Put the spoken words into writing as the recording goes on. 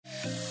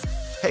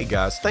Hey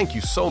guys, thank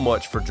you so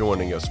much for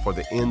joining us for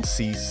the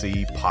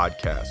NCC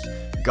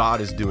podcast.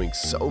 God is doing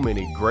so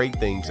many great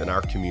things in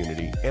our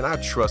community, and I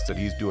trust that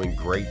He's doing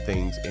great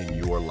things in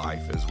your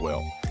life as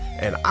well.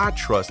 And I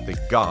trust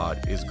that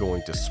God is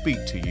going to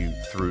speak to you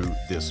through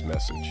this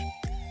message.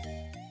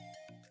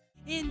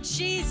 In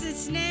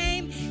Jesus'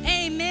 name,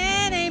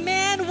 amen,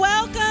 amen.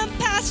 Welcome,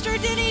 Pastor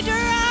Denny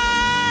Durham.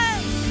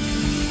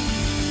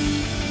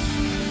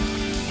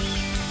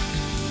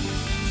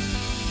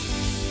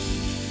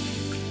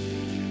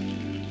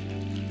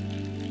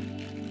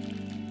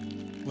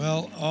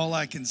 Well, all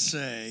I can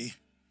say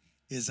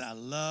is I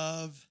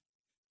love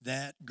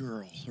that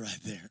girl right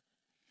there.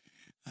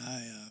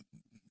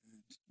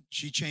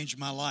 She changed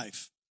my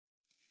life.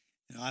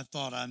 You know, I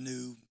thought I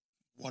knew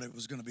what it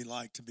was going to be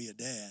like to be a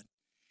dad,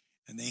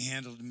 and they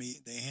handed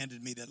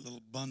me that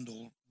little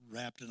bundle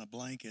wrapped in a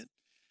blanket,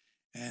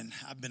 and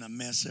I've been a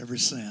mess ever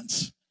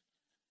since.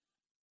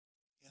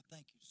 Yeah,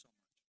 thank you so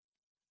much.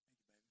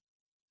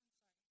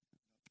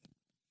 Thank you, baby.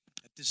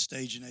 At this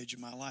stage and age of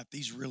my life,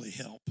 these really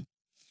help.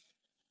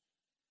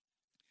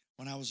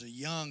 When I was a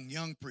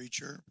young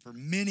preacher for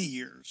many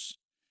years,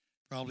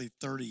 probably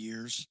 30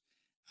 years,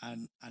 I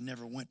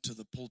never went to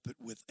the pulpit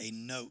with a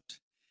note,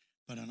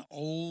 but an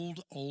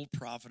old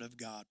prophet of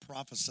God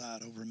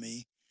prophesied over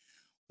me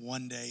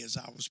one day as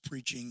I was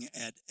preaching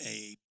at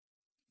a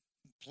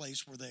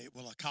place where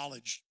a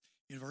college,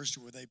 university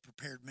where they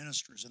prepared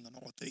ministers in the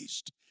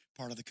Northeast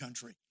part of the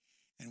country.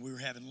 And we were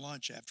having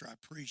lunch after I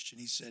preached,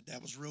 and he said,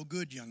 "That was real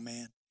good, young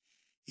man."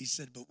 He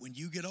said, "But when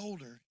you get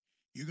older,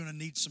 you're going to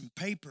need some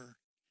paper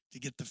to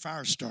get the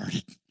fire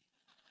started."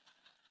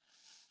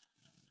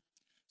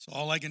 So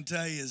all I can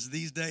tell you is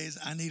these days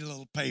I need a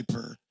little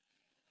paper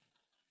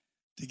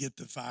to get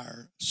the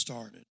fire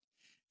started.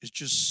 It's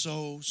just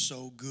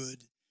so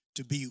good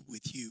to be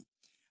with you.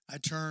 I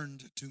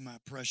turned to my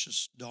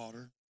precious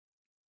daughter.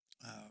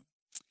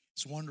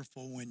 It's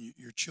wonderful when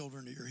your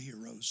children are your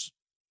heroes.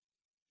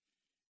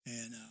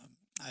 And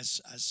I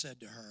said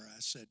to her, I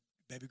said,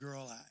 "Baby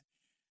girl,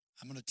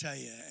 I'm going to tell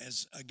you,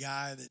 as a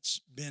guy that's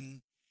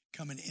been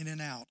coming in and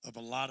out of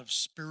a lot of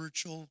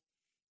spiritual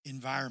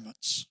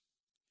environments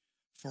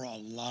for a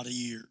lot of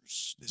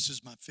years. This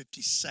is my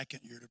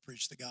 52nd year to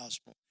preach the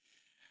gospel."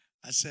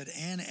 I said,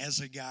 "And as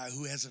a guy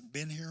who hasn't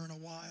been here in a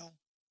while,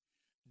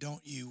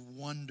 don't you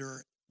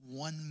wonder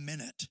 1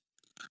 minute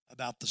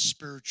about the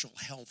spiritual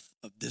health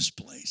of this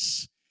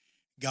place.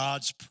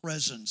 God's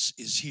presence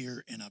is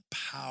here in a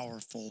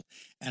powerful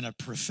and a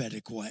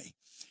prophetic way."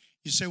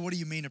 You say, "What do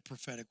you mean a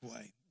prophetic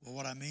way?" Well,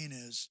 what I mean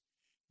is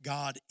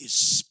God is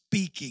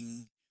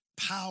speaking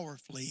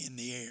powerfully in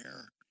the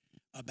air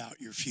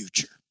about your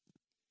future.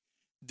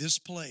 This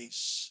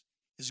place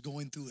is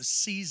going through a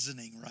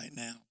seasoning right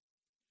now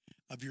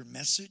of your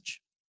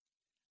message,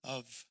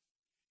 of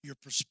your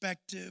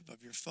perspective,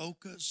 of your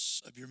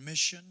focus, of your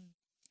mission.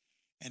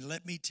 And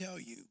let me tell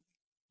you,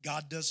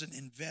 God doesn't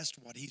invest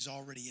what He's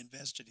already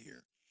invested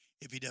here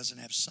if He doesn't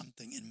have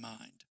something in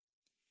mind.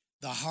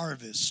 The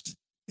harvest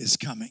is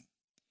coming.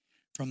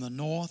 From the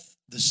north,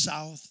 the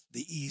south,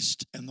 the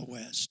east, and the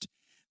west,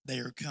 they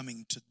are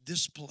coming to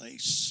this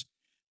place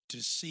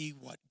to see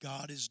what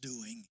God is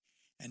doing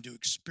and to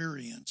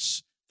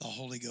experience the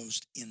Holy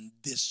Ghost in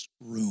this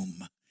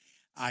room.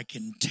 I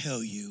can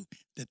tell you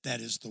that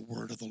is the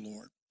word of the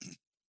Lord.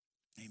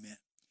 Amen.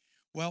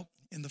 Well,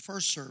 in the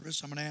first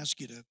service, I'm going to ask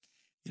you to,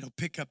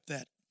 pick up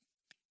that,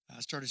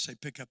 I started to say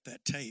pick up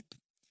that tape.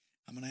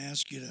 I'm going to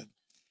ask you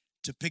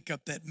to pick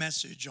up that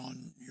message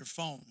on your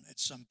phone at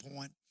some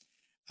point.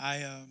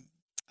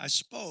 I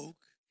spoke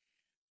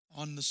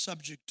on the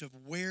subject of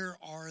where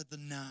are the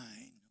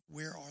nine?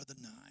 Where are the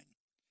nine?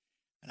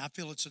 And I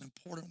feel it's an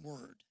important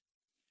word.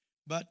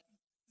 But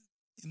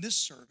in this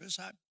service,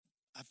 I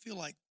feel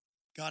like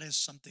God has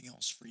something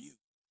else for you.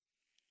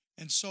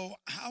 And so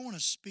I want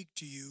to speak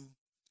to you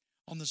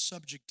on the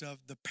subject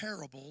of the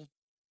parable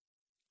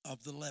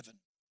of the leaven.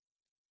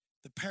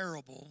 The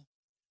parable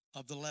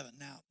of the leaven.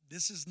 Now,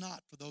 this is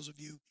not, for those of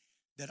you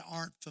that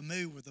aren't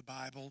familiar with the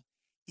Bible,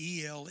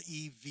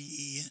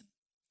 E-L-E-V-E-N.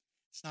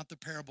 It's not the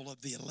parable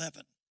of the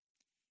 11.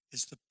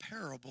 It's the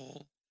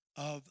parable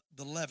of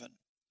the leaven.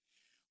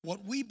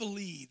 What we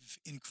believe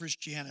in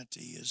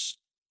Christianity is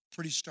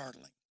pretty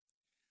startling.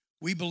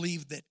 We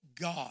believe that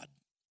God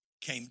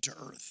came to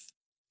earth.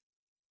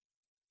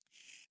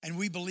 And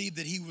we believe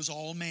that He was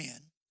all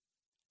man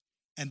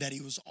and that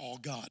He was all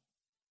God.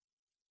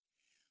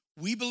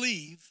 We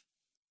believe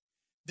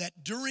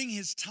that during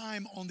His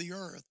time on the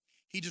earth,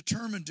 He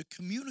determined to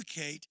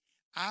communicate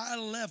eye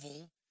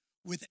level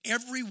with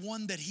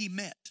everyone that He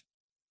met.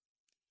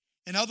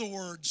 In other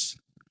words,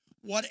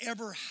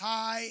 whatever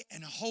high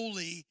and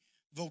holy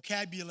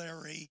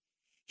vocabulary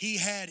He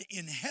had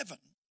in heaven,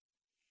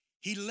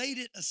 He laid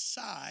it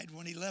aside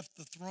when He left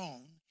the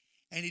throne,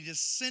 and He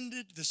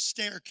descended the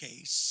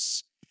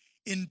staircase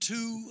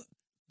into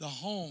the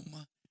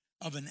home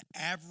of an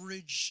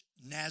average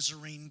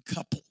Nazarene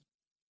couple.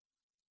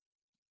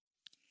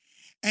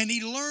 And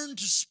He learned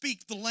to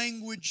speak the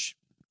language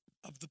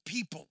of the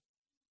people.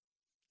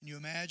 Can you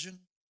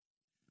imagine?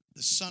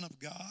 the Son of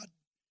God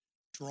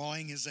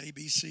drawing his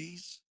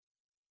ABCs?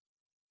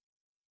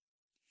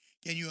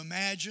 Can you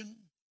imagine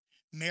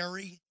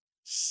Mary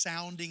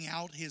sounding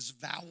out his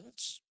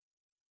vowels?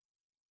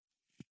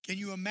 Can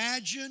you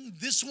imagine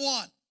this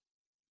one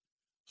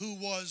who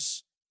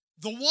was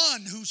the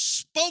one who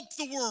spoke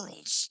the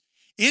worlds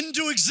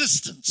into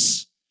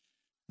existence,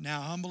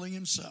 now humbling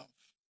himself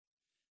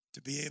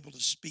to be able to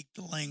speak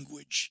the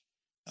language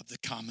of the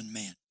common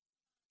man?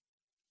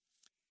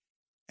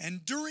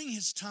 And during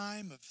his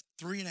time of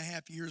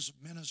 3.5 years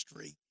of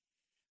ministry,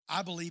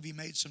 I believe he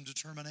made some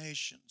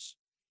determinations.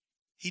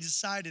 He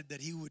decided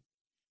that he would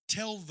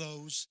tell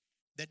those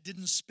that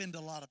didn't spend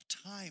a lot of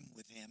time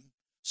with him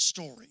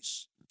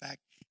stories. In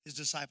fact, his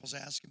disciples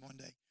asked him one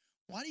day,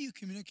 "Why do you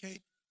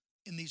communicate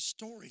in these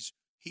stories?"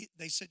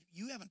 They said,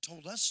 "You haven't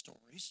told us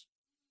stories.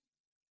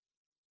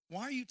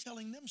 Why are you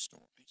telling them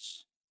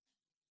stories?"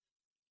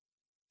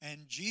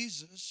 And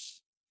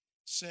Jesus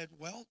said,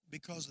 "Well,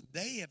 because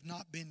they have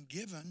not been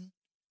given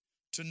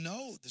to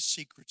know the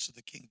secrets of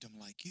the kingdom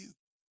like you.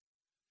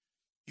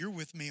 You're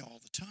with me all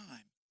the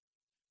time.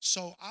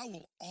 So I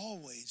will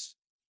always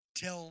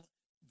tell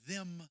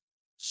them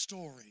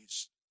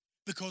stories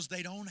because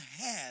they don't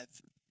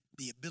have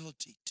the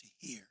ability to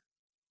hear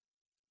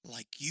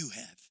like you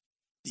have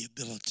the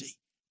ability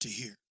to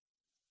hear."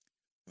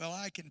 Well,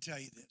 I can tell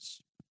you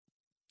this.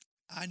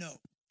 I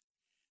know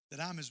that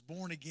I'm as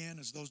born again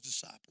as those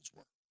disciples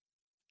were.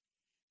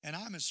 And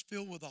I'm as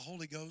filled with the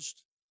Holy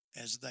Ghost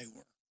as they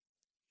were.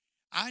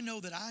 I know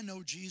that I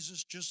know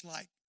Jesus just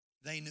like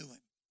they knew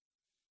him.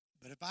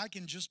 But if I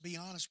can just be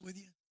honest with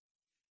you,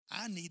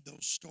 I need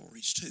those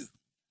stories too.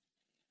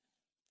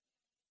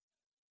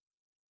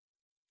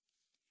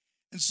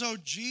 And so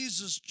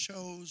Jesus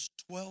chose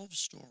 12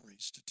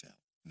 stories to tell.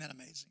 Isn't that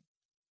amazing?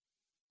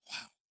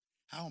 Wow.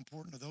 How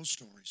important are those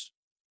stories?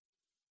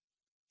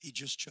 He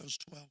just chose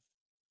 12.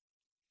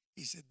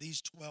 He said,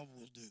 these 12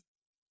 will do.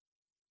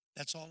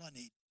 That's all I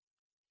need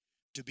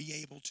to be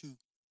able to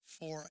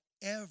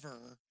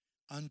forever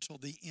until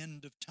the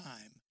end of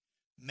time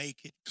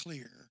make it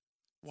clear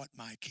what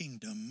my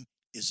kingdom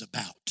is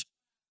about.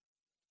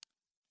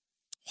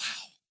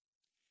 Wow.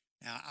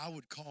 Now, I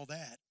would call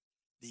that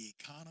the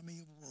economy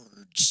of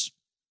words.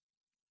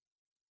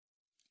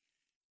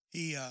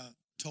 He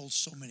told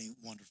so many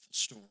wonderful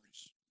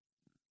stories.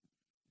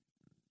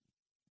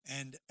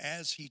 And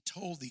as he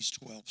told these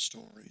 12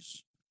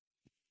 stories,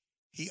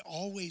 he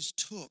always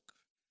took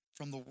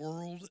from the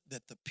world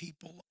that the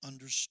people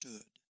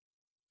understood.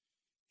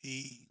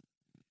 He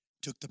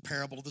took the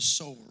parable of the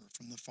sower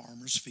from the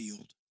farmer's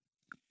field,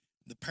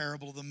 the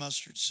parable of the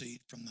mustard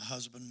seed from the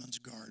husbandman's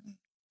garden.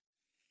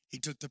 He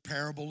took the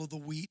parable of the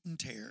wheat and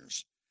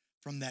tares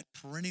from that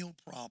perennial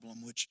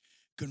problem which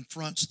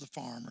confronts the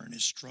farmer in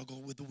his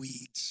struggle with the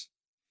weeds.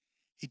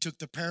 He took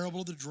the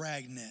parable of the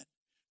dragnet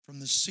from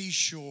the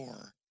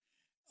seashore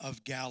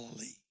of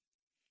Galilee.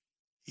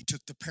 He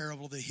took the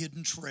parable of the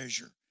hidden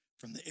treasure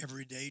from the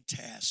everyday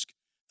task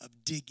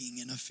of digging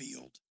in a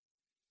field.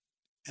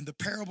 And the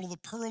parable of the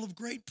pearl of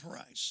great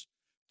price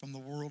from the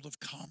world of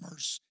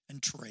commerce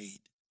and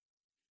trade.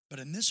 But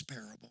in this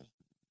parable,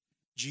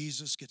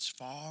 Jesus gets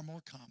far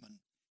more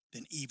common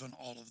than even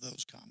all of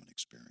those common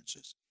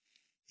experiences.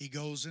 He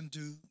goes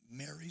into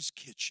Mary's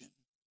kitchen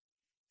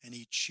and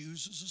he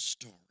chooses a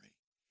story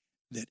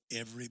that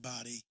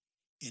everybody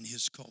in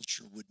his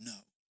culture would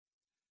know.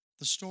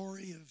 The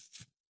story of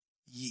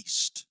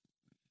yeast,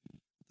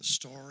 the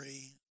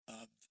story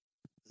of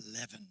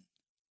leaven.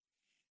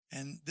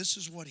 And this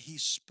is what he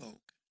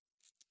spoke.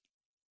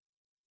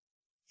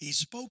 He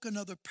spoke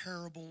another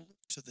parable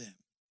to them,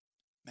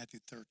 Matthew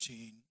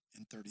 13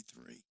 and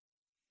 33.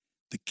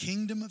 The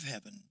kingdom of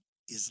heaven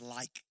is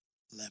like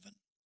leaven,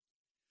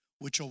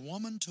 which a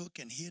woman took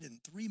and hid in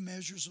 3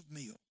 measures of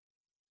meal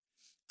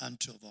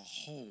until the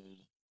whole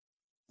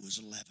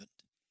was leavened.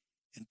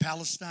 In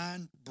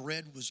Palestine,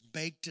 bread was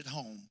baked at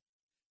home.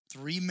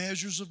 3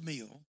 measures of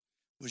meal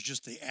was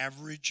just the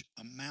average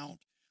amount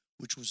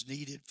which was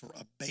needed for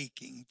a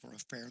baking for a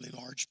fairly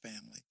large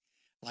family,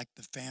 like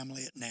the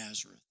family at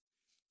Nazareth.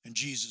 And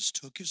Jesus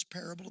took his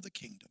parable of the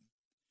kingdom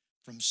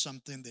from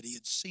something that he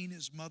had seen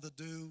his mother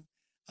do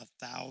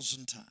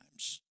 1,000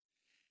 times.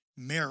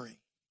 Mary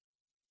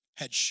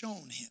had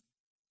shown him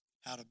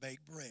how to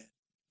bake bread.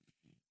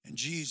 And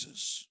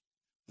Jesus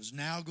was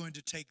now going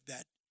to take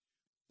that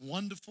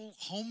wonderful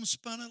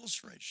homespun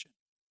illustration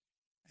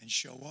and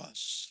show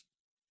us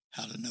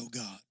how to know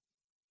God.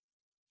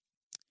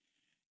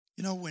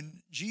 You know,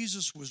 when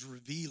Jesus was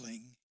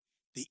revealing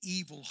the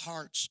evil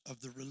hearts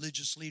of the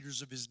religious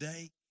leaders of his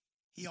day,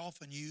 he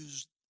often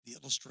used the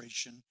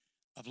illustration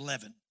of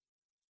leaven.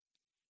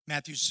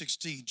 Matthew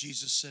 16,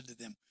 Jesus said to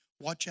them,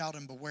 "Watch out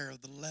and beware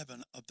of the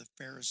leaven of the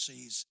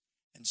Pharisees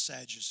and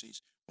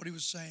Sadducees." What he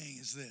was saying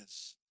is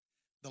this: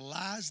 the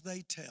lies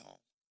they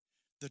tell,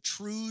 the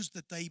truths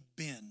that they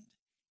bend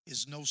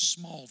is no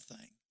small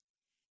thing.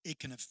 It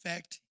can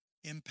affect,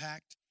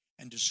 impact,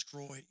 and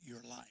destroy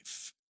your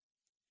life.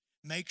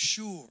 Make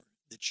sure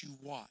that you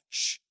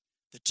watch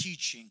the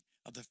teaching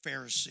of the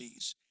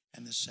Pharisees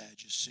and the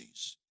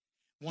Sadducees.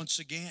 Once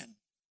again,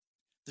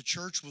 the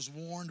church was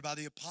warned by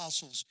the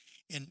apostles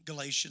in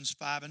Galatians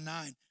 5 and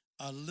 9.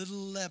 A little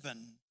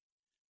leaven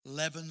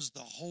leavens the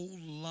whole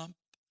lump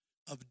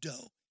of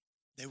dough.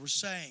 They were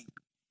saying,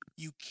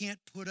 you can't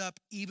put up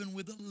even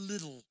with a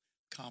little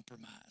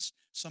compromise.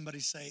 Somebody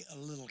say a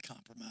little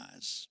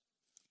compromise.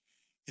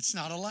 It's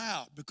not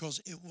allowed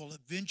because it will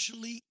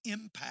eventually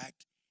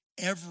impact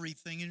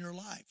everything in your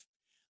life.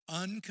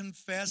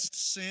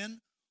 Unconfessed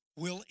sin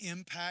will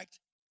impact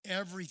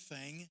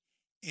everything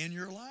in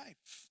your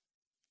life.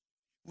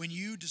 When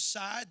you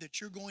decide that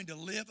you're going to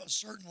live a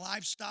certain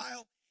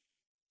lifestyle,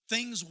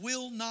 things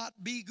will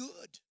not be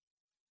good.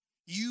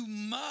 You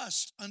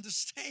must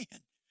understand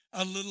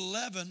a little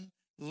leaven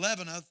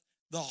leaveneth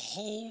the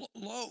whole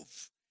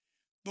loaf.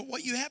 But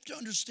what you have to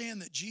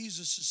understand that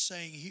Jesus is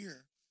saying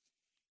here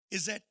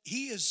is that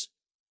he is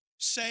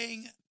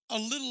saying a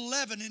little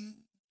leaven, and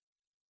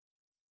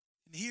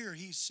here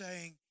he's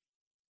saying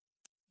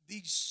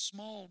these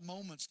small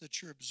moments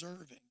that you're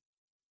observing,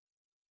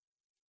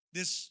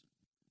 this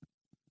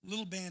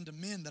little band of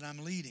men that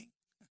I'm leading,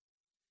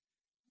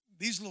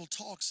 these little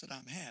talks that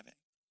I'm having,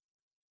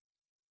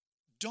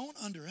 don't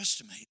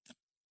underestimate them.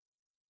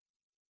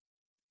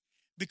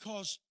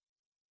 Because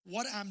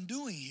what I'm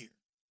doing here,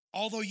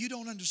 although you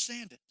don't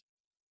understand it,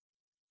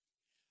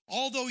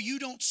 although you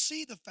don't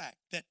see the fact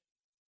that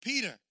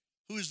Peter,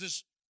 who is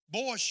this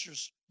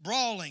boisterous,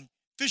 brawling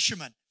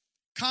fisherman,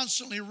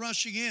 constantly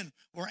rushing in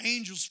where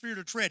angels fear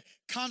to tread,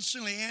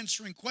 constantly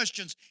answering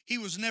questions he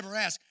was never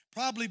asked,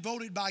 probably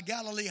voted by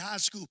Galilee High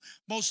School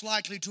most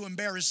likely to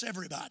embarrass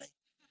everybody.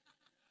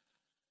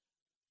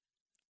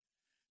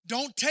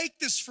 Don't take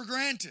this for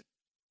granted.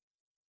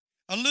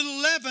 A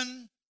little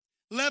leaven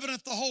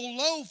leaveneth the whole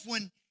loaf.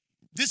 When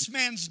this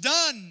man's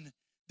done,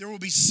 there will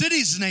be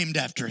cities named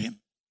after him.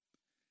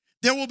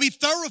 There will be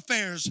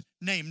thoroughfares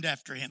named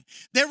after him.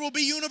 There will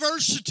be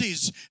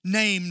universities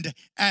named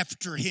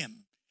after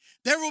him.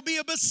 There will be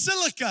a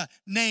basilica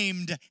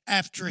named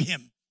after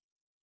him.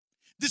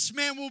 This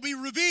man will be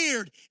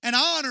revered and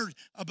honored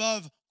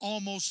above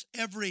almost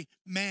every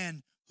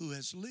man who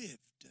has lived.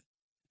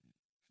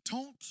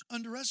 Don't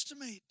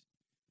underestimate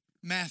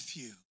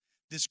Matthew,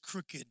 this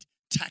crooked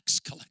tax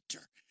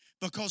collector,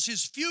 because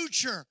his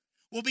future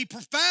will be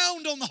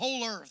profound on the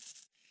whole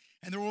earth.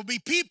 And there will be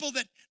people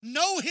that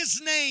know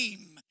his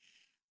name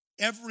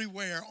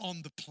everywhere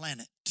on the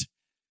planet.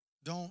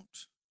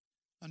 Don't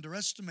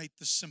underestimate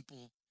the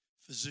simple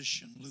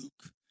physician,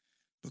 Luke,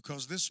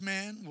 because this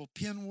man will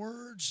pen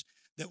words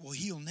that will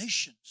heal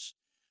nations.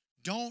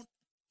 Don't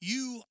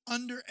you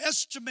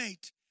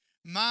underestimate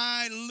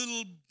my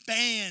little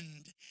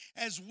band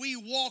as we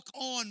walk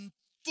on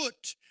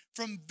foot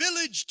from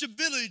village to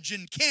village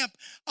and camp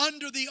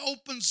under the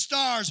open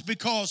stars,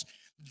 because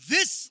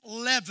this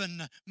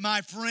leaven,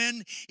 my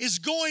friend, is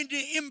going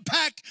to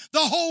impact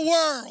the whole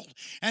world.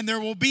 And there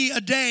will be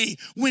a day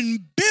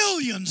when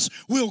billions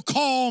will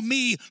call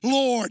me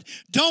Lord.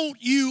 Don't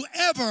you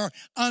ever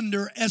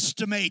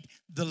underestimate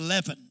the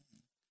leaven.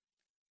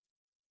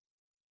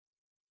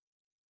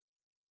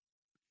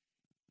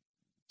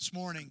 This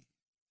morning,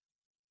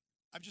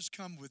 I've just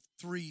come with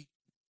 3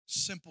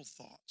 simple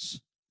thoughts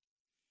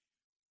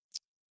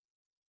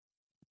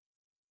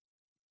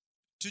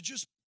to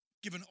just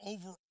give an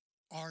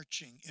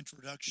overarching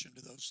introduction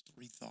to those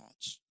 3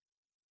 thoughts.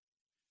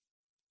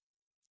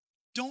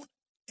 Don't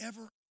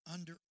ever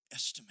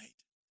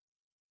underestimate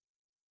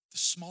the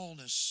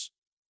smallness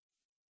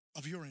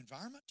of your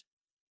environment,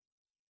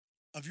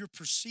 of your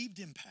perceived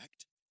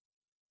impact,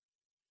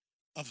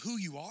 of who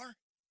you are,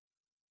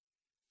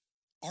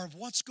 or of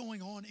what's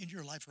going on in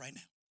your life right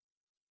now.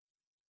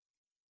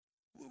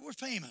 We're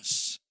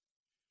famous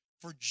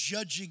for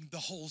judging the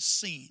whole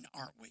scene,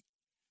 aren't we?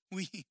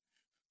 We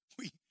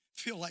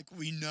feel like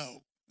we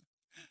know.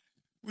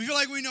 We feel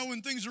like we know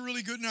when things are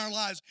really good in our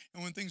lives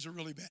and when things are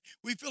really bad.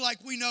 We feel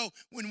like we know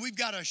when we've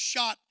got a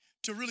shot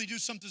to really do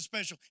something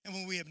special and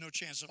when we have no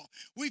chance at all.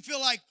 We feel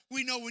like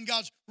we know when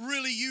God's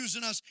really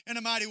using us in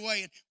a mighty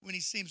way and when he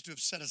seems to have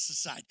set us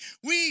aside.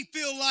 We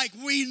feel like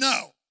we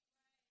know.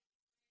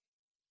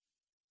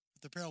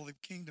 But the peril of the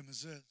kingdom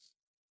is this: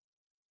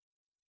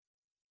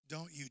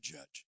 don't you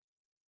judge.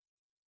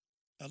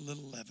 A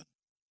little leaven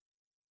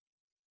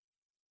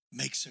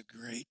makes a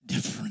great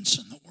difference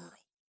in the world.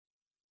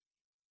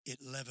 It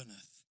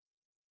leaveneth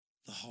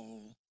the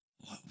whole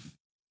loaf.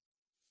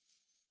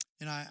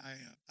 And I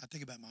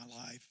think about my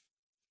life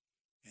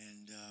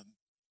and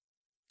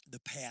the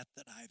path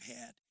that I've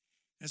had.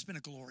 And it's been a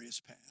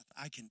glorious path,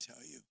 I can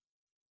tell you.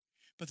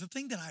 But the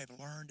thing that I've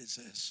learned is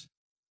this: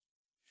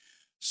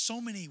 so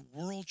many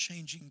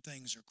world-changing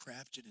things are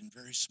crafted in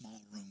very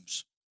small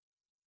rooms.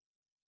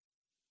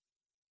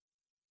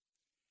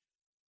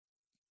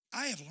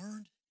 I have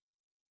learned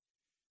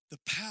the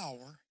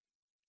power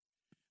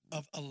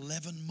of a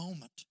leaven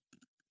moment.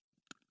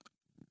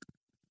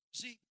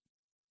 See,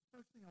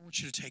 first thing I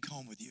want you to take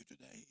home with you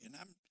today, and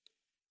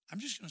I'm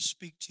just going to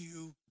speak to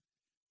you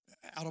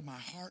out of my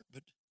heart,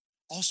 but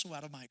also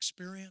out of my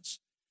experience,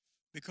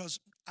 because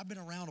I've been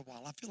around a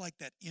while. I feel like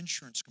that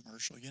insurance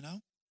commercial, you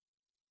know?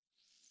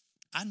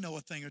 I know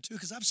a thing or two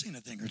because I've seen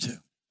a thing or two.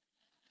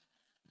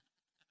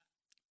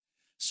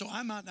 So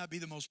I might not be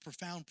the most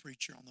profound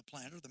preacher on the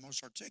planet or the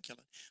most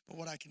articulate, but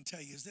what I can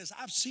tell you is this: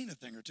 I've seen a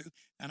thing or two,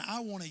 and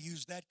I want to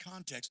use that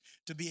context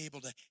to be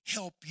able to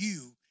help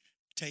you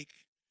take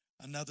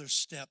another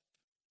step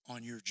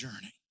on your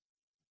journey.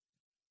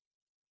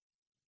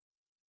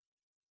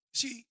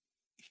 See,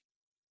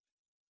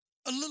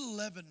 a little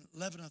leaven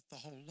leaveneth the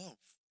whole loaf.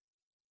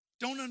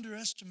 Don't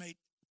underestimate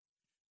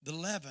the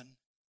leaven,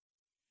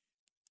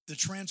 the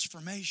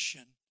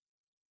transformation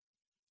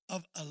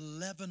of a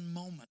leaven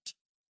moment.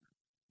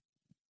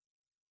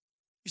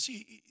 You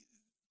see,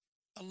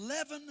 a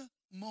leaven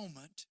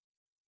moment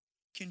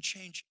can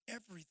change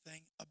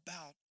everything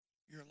about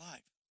your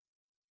life.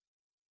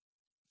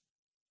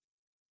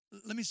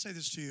 Let me say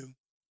this to you.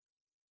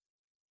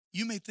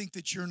 You may think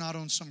that you're not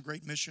on some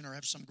great mission or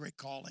have some great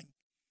calling.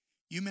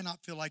 You may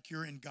not feel like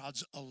you're in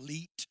God's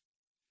elite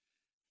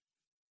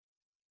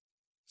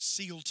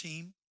SEAL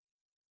team.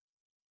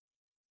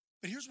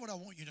 But here's what I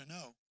want you to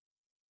know.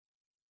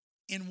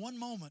 In one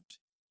moment,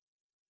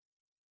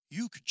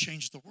 you could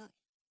change the world.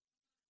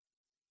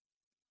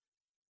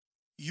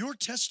 Your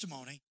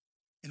testimony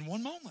in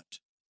one moment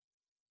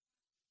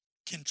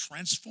can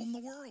transform the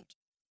world.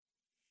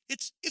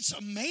 It's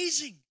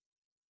amazing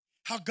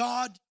how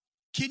God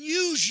can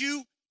use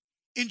you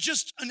in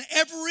just an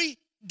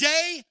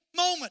everyday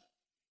moment.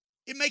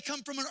 It may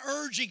come from an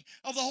urging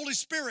of the Holy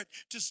Spirit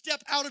to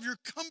step out of your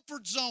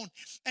comfort zone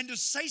and to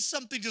say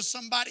something to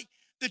somebody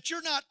that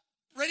you're not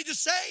ready to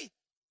say.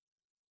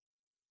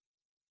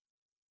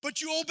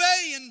 But you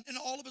obey, and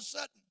all of a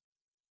sudden,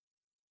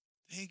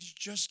 things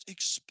just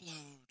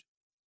explode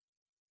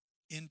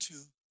into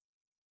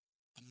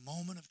a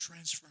moment of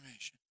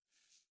transformation.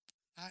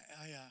 I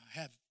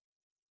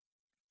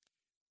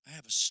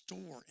have a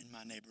store in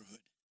my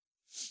neighborhood,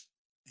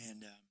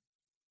 and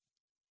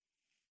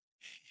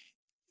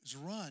it's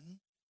run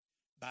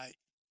by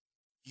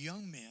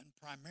young men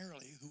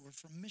primarily who are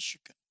from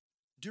Michigan,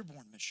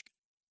 Dearborn, Michigan.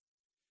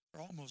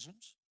 They're all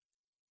Muslims.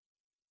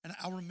 And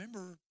I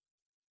remember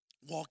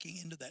walking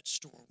into that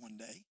store one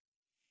day,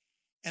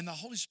 and the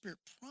Holy Spirit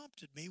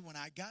prompted me when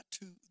I got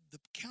to the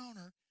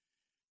counter,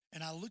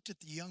 and I looked at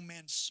the young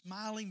man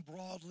smiling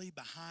broadly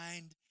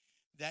behind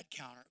that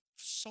counter,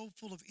 so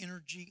full of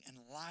energy and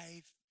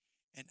life,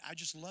 and I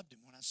just loved him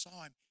when I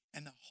saw him.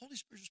 And the Holy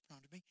Spirit just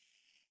prompted me,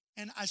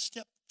 and I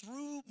stepped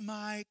through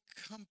my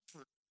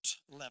comfort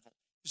level.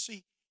 You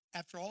see,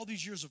 after all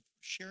these years of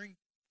sharing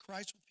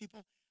Christ with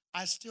people,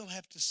 I still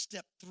have to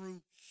step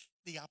through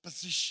the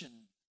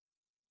opposition,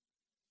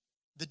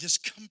 the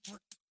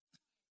discomfort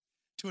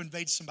to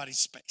invade somebody's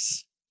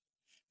space.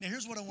 Now,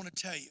 here's what I want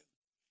to tell you.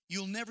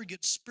 You'll never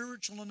get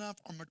spiritual enough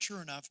or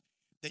mature enough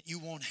that you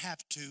won't have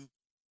to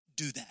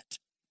do that.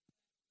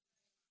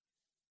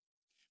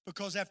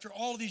 Because after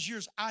all of these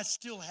years, I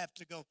still have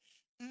to go,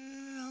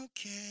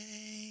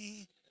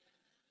 okay.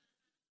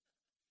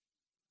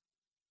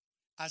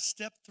 I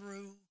stepped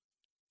through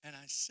and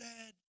I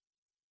said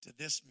to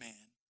this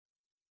man,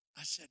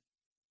 I said,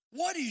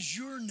 "What is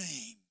your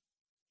name?"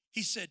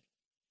 He said,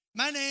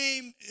 "My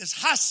name is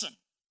Hassan."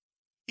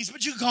 He said,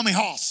 "But you can call me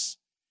Hoss."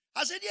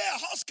 I said, "Yeah,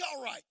 Hoss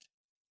Cartwright.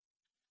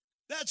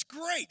 That's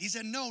great." He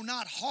said, "No,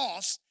 not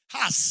Hoss,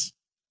 Hass."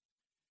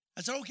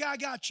 I said, "Okay, I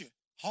got you.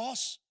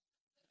 Hoss."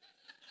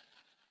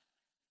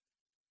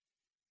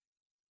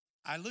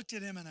 I looked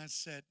at him and I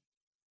said,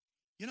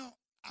 "You know,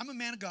 I'm a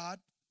man of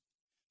God.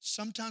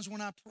 Sometimes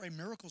when I pray,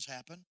 miracles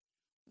happen.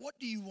 What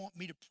do you want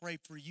me to pray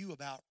for you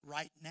about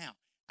right now?"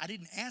 I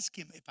didn't ask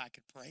him if I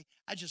could pray.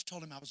 I just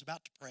told him I was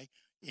about to pray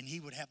and he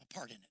would have a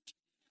part in it.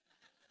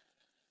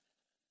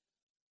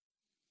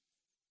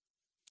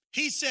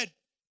 He said,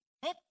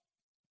 "Oh,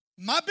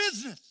 my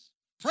business.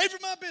 Pray for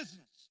my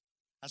business."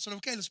 I said,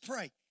 "Okay, let's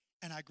pray."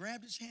 And I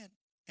grabbed his hand,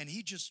 and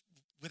he just,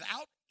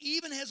 without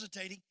even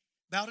hesitating,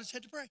 bowed his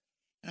head to pray.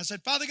 And I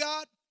said, "Father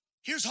God,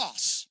 here's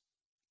Hoss.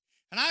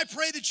 And I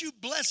pray that you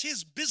bless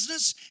his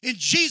business in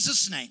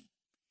Jesus' name.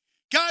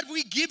 God,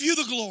 we give you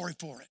the glory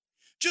for it.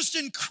 Just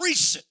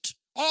increase it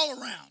all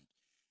around."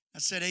 I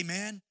said,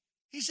 "Amen."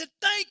 He said,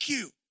 "Thank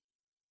you."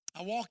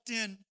 I walked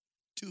in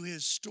to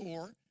his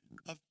store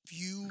a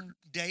few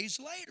days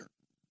later,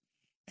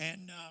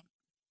 and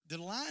the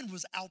line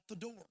was out the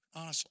door,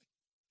 honestly.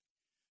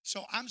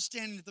 So I'm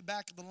standing at the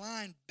back of the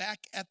line,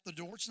 back at the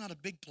door. It's not a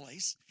big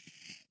place.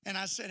 And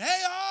I said,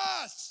 "Hey,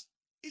 Hoss."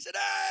 He said,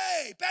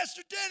 "Hey,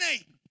 Pastor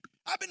Denny,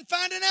 I've been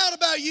finding out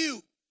about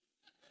you."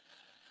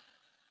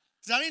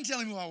 Because I didn't tell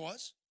him who I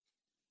was.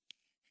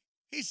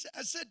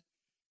 I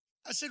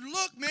said,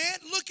 "Look, man,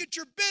 look at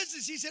your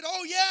business." He said,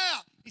 "Oh,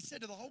 yeah." He said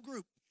to the whole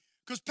group,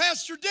 "Because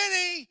Pastor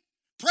Denny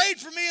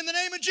prayed for me in the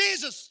name of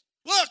Jesus.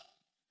 Look."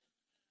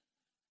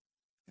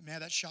 And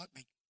man, that shocked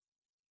me.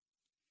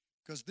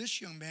 Because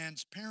this young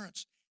man's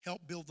parents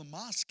helped build the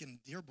mosque in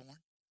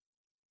Dearborn.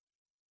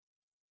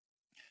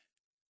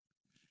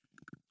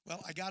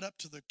 Well, I got up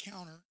to the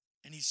counter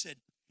and he said,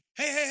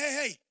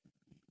 Hey,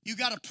 you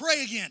got to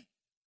pray again."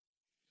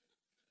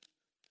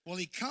 Well,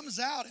 he comes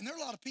out, and there are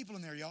a lot of people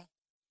in there, y'all.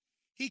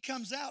 he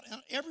comes out,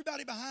 and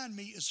everybody behind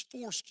me is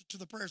forced to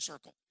the prayer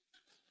circle.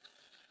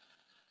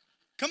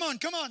 Come on,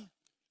 come on,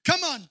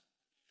 come on,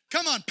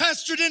 come on.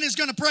 Pastor Denny's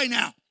going to pray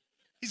now.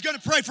 He's going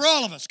to pray for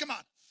all of us. Come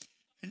on.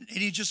 And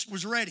he just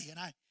was ready, and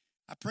I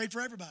prayed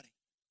for everybody.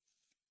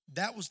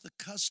 That was the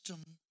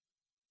custom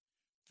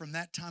from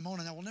that time on,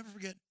 and I will never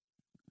forget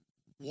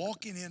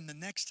walking in the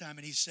next time,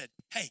 and he said,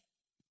 hey,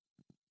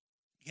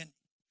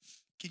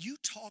 can you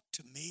talk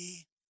to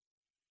me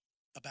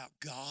about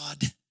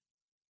God?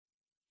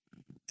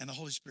 And the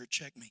Holy Spirit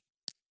checked me.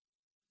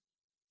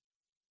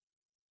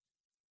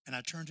 And I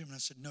turned to him and I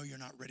said, no, you're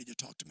not ready to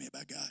talk to me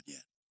about God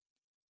yet.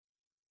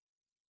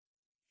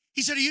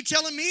 He said, are you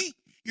telling me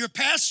you're a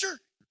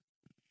pastor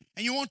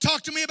and you won't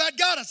talk to me about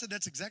God? I said,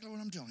 that's exactly what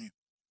I'm telling you.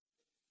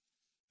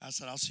 I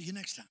said, I'll see you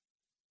next time.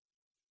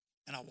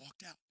 And I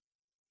walked out.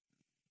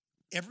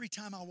 Every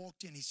time I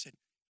walked in, he said,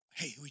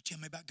 hey, will you tell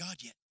me about God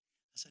yet?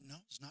 I said, no,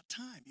 it's not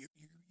time.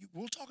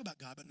 We'll talk about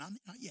God, but not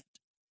yet.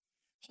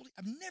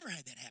 I've never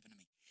had that happen to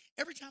me.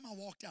 Every time I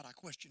walked out, I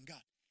questioned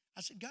God.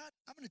 I said, God,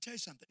 I'm going to tell you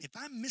something. If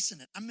I'm missing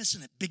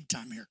it big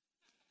time here.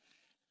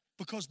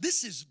 Because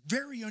this is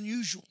very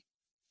unusual.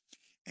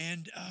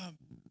 And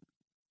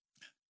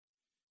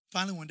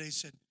finally one day he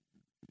said,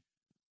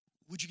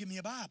 would you give me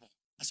a Bible?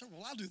 I said,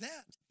 well, I'll do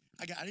that.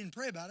 I didn't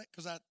pray about it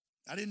because I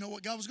didn't know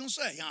what God was going to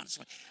say,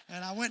 honestly.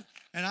 And I went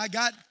and I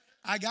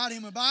got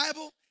him a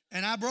Bible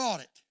and I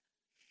brought it.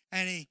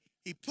 And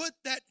he put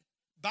that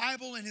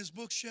Bible in his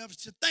bookshelf and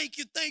said, thank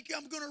you,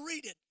 I'm going to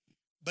read it.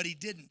 But he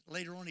didn't.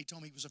 Later on, he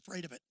told me he was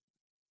afraid of it.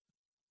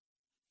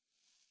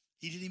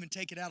 He didn't even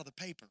take it out of the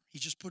paper. He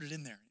just put it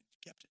in there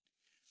and kept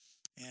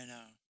it. And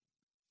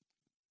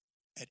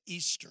at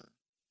Easter,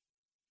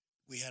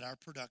 we had our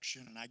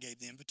production, and I gave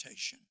the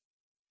invitation.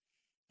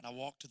 And I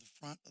walked to the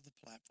front of the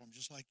platform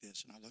just like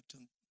this, and I looked to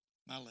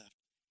my left,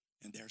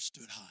 and there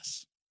stood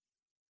Haas.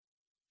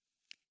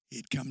 He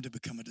had come to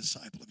become a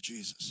disciple of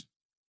Jesus.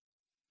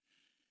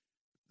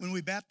 When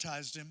we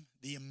baptized him,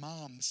 the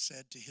imam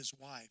said to his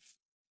wife,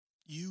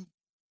 you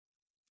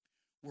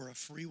were a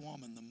free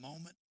woman the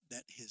moment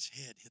that his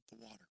head hit the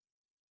water.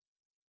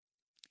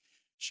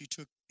 She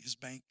took his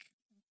bank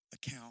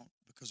account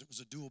because it was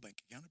a dual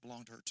bank account. It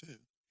belonged to her too.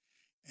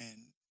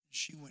 And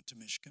she went to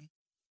Michigan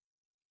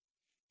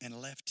and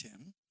left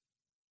him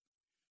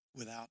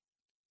without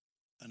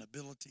an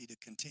ability to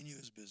continue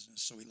his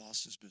business. So he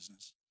lost his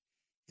business.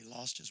 He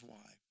lost his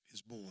wife,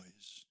 his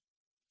boys.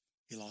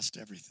 He lost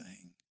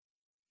everything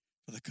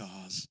for the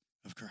cause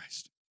of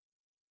Christ.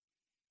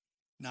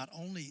 Not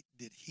only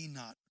did he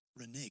not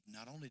renege,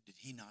 not only did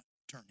he not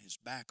turn his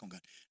back on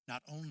God,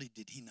 not only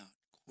did he not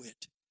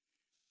quit,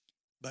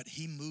 but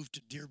he moved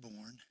to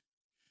Dearborn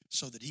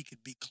so that he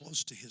could be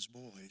close to his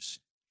boys.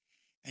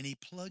 And he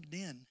plugged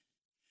in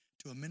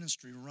to a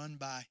ministry run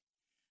by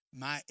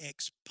my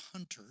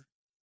ex-punter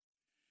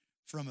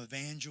from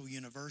Evangel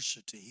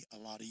University a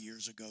lot of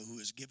years ago, who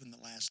has given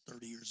the last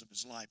 30 years of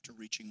his life to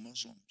reaching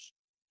Muslims.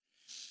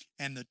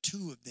 And the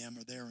two of them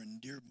are there in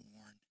Dearborn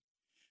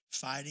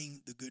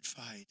fighting the good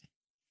fight.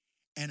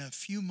 And a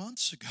few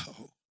months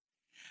ago,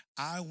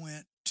 I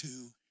went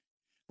to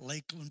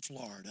Lakeland,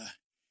 Florida,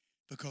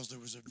 because there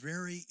was a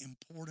very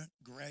important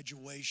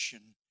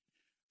graduation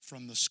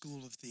from the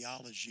School of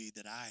Theology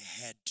that I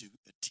had to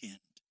attend.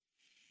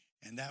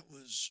 And that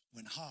was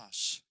when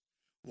Haas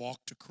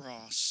walked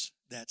across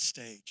that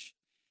stage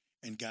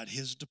and got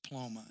his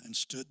diploma and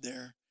stood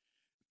there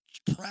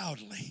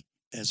proudly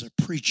as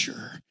a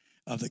preacher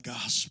of the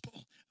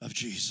gospel of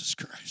Jesus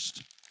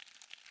Christ.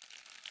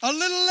 A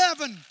little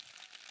leaven.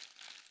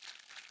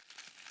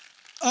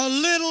 A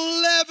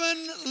little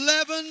leaven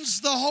leavens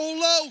the whole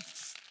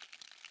loaf.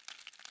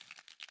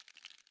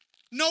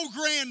 No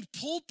grand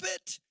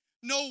pulpit,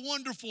 no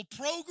wonderful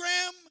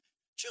program,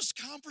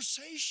 just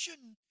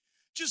conversation.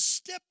 Just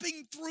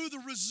stepping through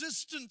the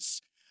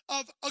resistance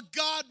of a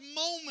God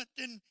moment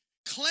and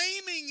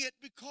claiming it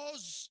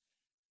because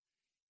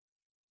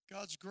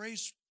God's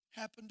grace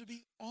happened to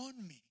be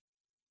on me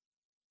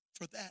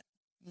for that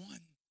one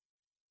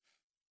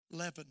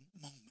leaven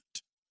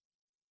moment.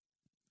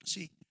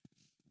 See,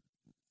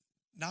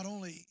 not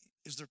only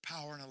is there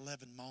power in a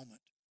leaven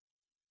moment,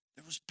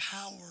 there was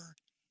power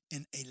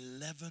in a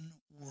leaven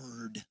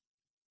word.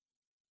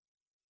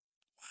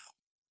 Wow.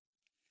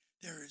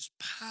 There is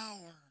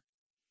power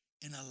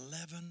in a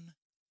leaven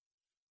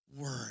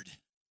word.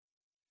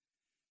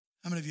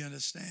 How many of you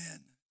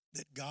understand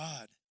that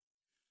God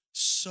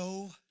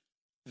so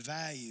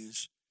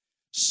values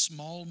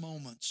small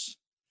moments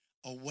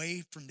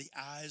away from the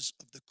eyes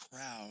of the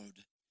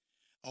crowd,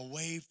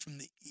 away from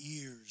the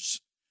ears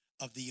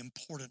of the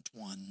important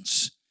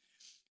ones,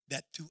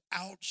 that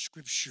throughout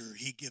Scripture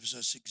he gives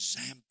us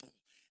example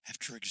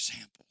after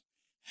example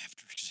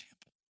after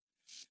example.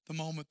 The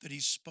moment that he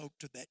spoke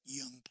to that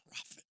young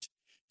prophet,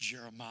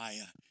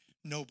 Jeremiah,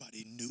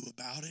 nobody knew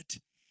about it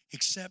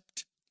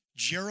except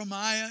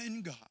Jeremiah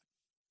and God.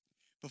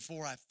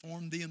 Before I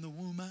formed thee in the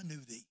womb, I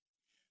knew thee.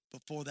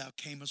 Before thou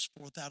camest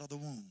forth out of the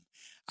womb,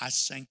 I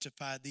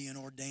sanctified thee and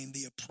ordained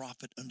thee a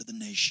prophet unto the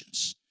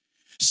nations.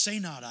 Say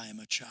not, I am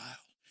a child,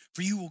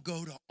 For you will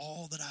go to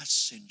all that I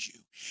send you,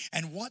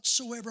 and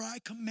whatsoever I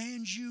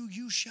command you,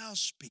 you shall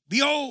speak.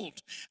 Behold,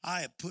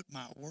 I have put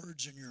my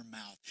words in your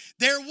mouth.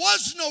 There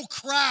was no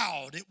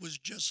crowd. It was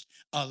just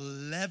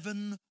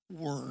 11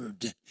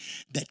 word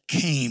that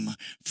came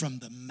from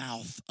the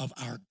mouth of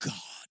our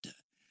God.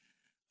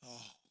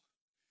 Oh,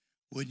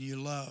 wouldn't you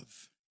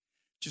love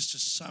just to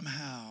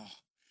somehow,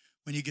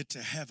 when you get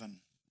to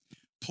heaven,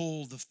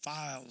 pull the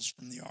files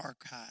from the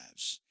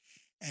archives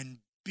and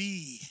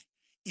be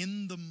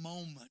in the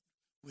moment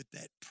with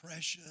that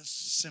precious,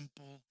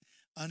 simple,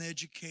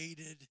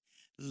 uneducated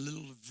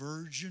little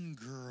virgin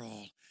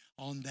girl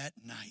on that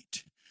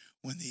night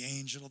when the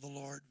angel of the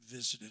Lord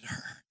visited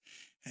her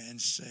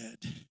and said,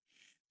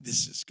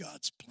 this is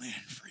God's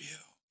plan for you.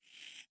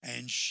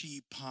 And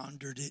she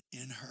pondered it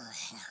in her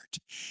heart.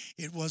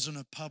 It wasn't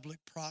a public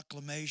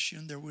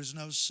proclamation. There was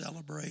no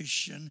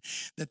celebration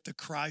that the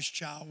Christ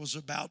child was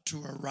about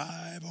to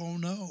arrive. Oh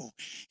no,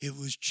 it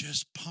was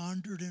just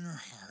pondered in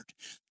her heart.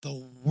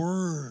 The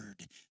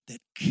word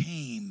that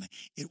came,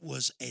 it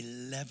was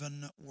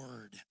 11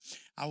 word.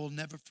 I will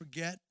never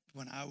forget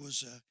when I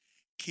was a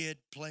kid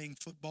playing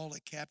football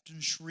at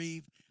Captain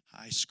Shreve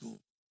High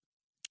School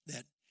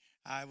that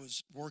I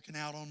was working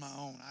out on my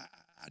own.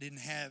 I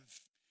didn't have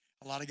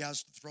a lot of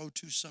guys to throw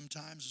to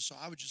sometimes, and so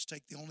I would just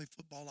take the only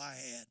football I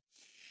had.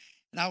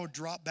 And I would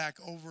drop back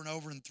over and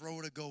over and throw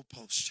at a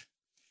goalpost.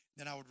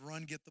 Then I would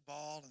run, get the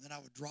ball, and then I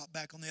would drop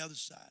back on the other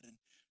side and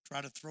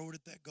try to throw it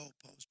at that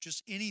goalpost.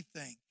 Just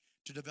anything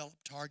to develop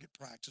target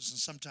practice, and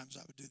sometimes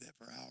I would do that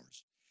for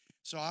hours.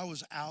 So I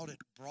was out at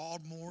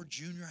Broadmoor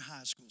Junior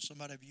High School. Some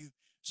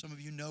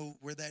of you know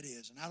where that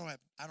is, and I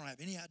don't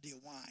have any idea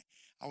why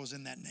I was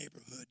in that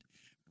neighborhood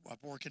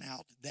working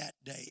out that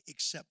day,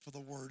 except for the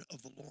word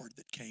of the Lord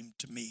that came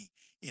to me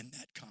in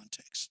that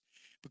context.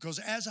 Because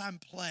as I'm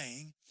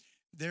playing,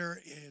 there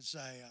is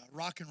a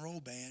rock and roll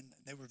band.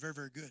 They were very,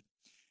 very good.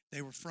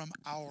 They were from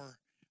our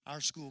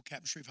school,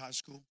 Captain Shreve High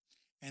School,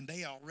 and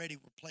they already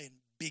were playing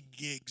big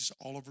gigs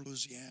all over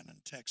Louisiana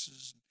and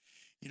Texas,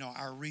 and,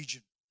 our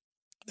region.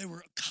 They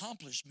were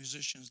accomplished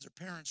musicians. Their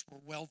parents were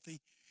wealthy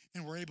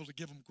and were able to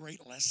give them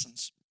great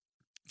lessons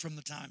from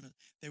the time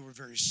they were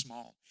very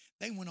small.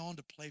 They went on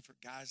to play for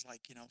guys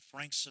like,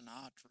 Frank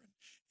Sinatra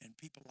and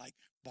people like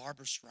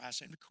Barbra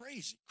Streisand,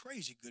 crazy,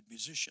 crazy good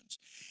musicians.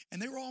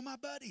 And they were all my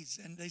buddies.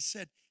 And they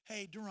said,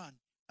 hey, Duran,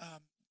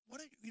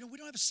 we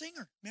don't have a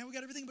singer. Man, we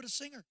got everything but a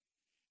singer.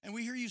 And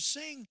we hear you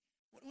sing.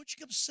 Why don't you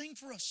come sing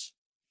for us?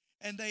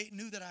 And they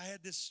knew that I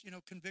had this,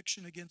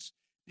 conviction against,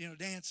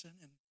 dancing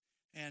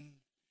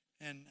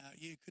and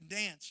you could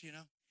dance,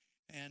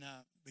 and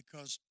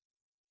because,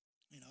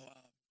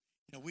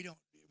 we don't,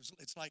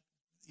 it's like,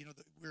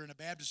 we're in a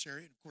Baptist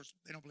area, and of course,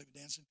 they don't believe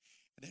in dancing,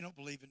 and they don't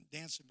believe in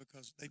dancing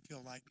because they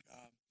feel like,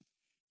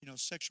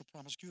 sexual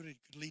promiscuity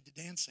could lead to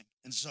dancing,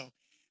 and so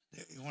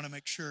they want to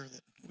make sure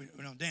that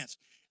we don't dance,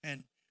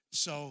 and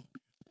so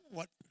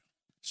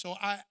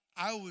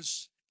I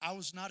was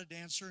not a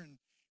dancer,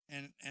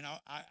 and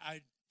I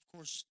of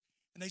course,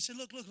 and they said,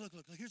 look,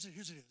 here's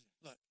it,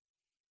 look,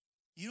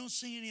 you don't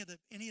sing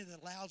any of the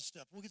loud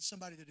stuff. We'll get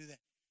somebody to do that.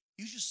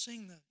 You just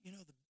sing the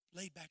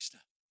laid back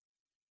stuff.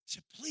 I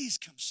said, please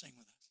come sing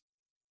with us.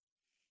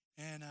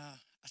 And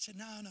I said,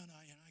 no, I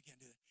can't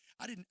do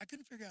that. I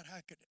couldn't figure out how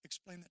I could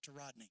explain that to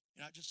Rodney.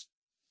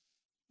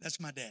 That's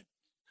my dad.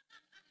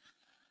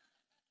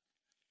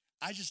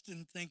 I just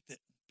didn't think that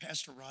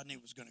Pastor Rodney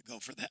was going to go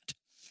for that.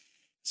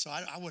 So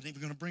I wasn't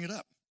even going to bring it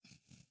up.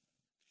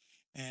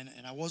 And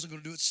I wasn't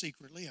going to do it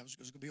secretly. I was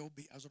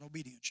an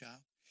obedient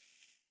child.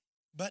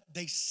 But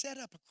they set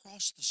up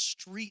across the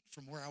street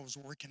from where I was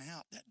working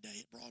out that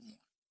day at Broadmoor.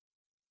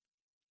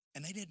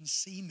 And they didn't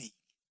see me,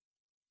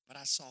 but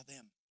I saw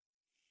them.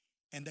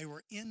 And they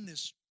were in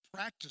this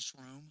practice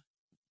room,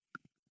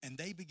 and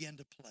they began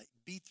to play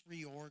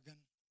B3 organ.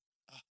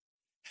 Oh,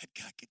 that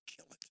guy could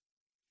kill it.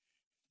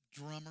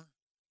 Drummer,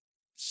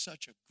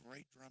 such a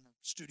great drummer,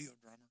 studio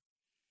drummer.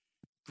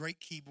 Great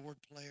keyboard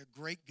player,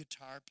 great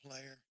guitar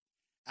player,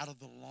 out of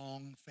the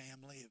Long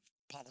family of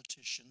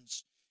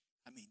politicians.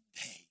 I mean,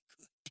 they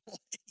could play.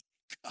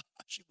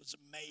 Gosh, it was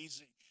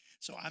amazing.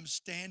 So I'm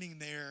standing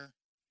there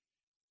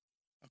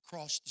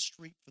across the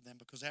street for them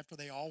because after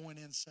they all went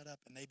in, set up,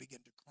 and they began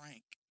to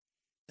crank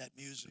that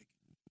music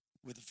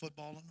with a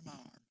football under my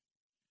arm,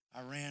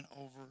 I ran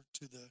over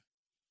to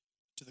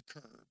the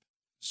curb.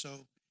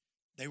 So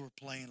they were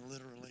playing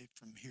literally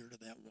from here to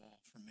that wall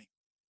for me,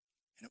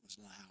 and it was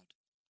loud.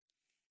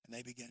 And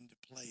they began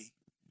to play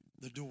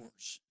The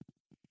Doors,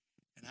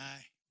 and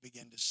I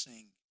began to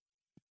sing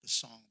the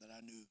song that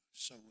I knew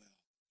so well.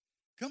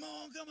 Come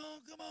on, come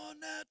on, come on,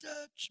 now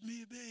touch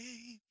me,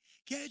 babe.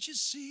 Can't you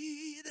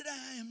see that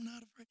I am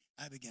not afraid?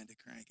 I began to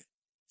crank it.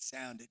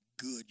 Sounded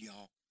good,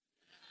 y'all.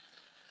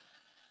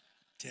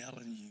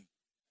 Telling you.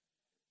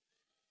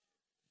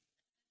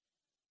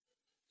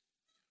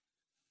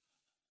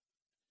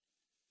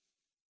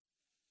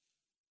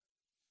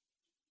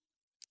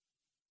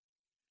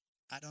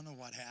 I don't know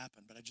what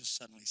happened, but I just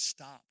suddenly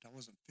stopped. I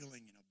wasn't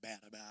feeling, bad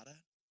about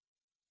it.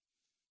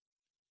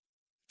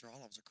 After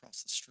all, I was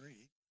across the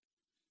street.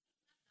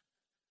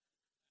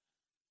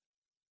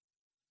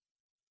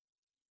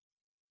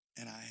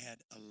 and I had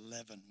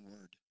 11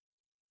 word.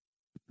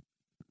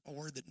 A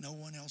word that no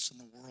one else in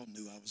the world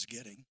knew I was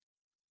getting.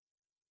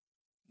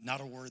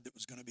 Not a word that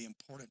was going to be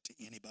important to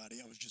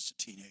anybody. I was just a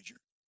teenager.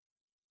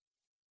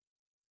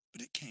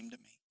 But it came to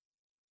me.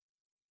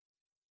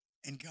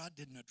 And God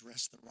didn't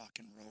address the rock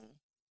and roll.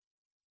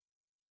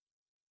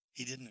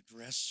 He didn't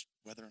address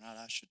whether or not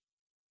I should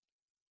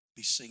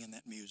be singing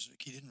that music.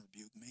 He didn't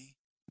rebuke me.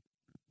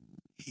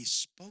 He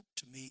spoke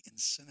to me in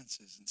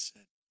sentences and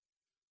said,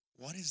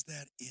 what is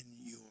that in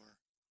your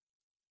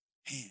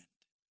hand?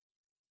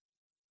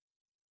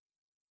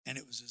 And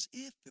it was as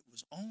if it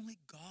was only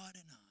God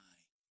and I.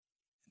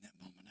 In that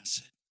moment, I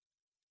said,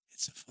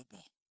 it's a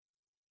football.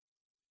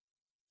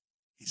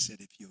 He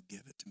said, if you'll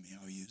give it to me,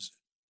 I'll use it.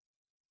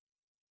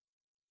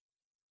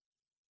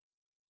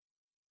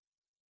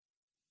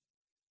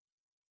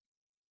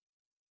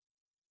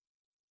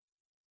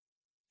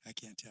 I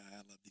can't tell you I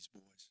love these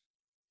boys.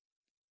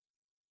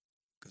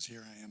 Because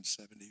here I am,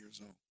 70 years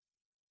old.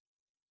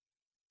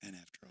 And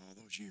after all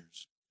those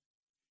years,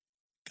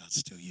 God's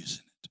still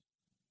using it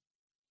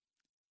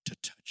to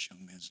touch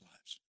young men's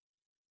lives.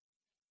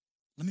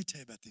 Let me tell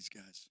you about these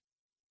guys.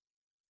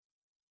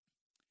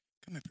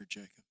 Come up here,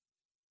 Jacob.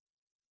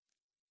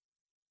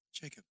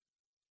 Jacob,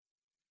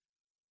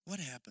 what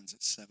happens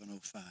at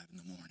 7:05 in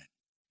the morning?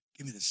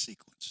 Give me the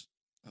sequence.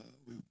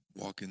 We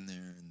walk in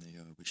there and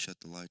we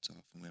shut the lights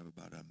off, and we have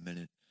about a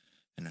minute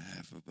and a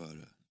half about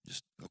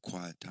just a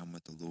quiet time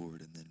with the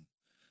Lord, and then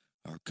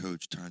our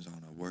coach turns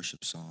on a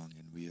worship song,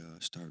 and we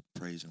start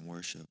praise and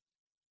worship,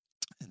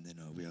 and then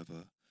we have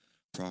a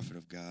prophet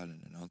of God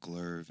and an Uncle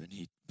Irv, and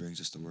he brings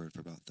us the word for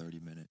about 30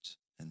 minutes,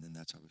 and then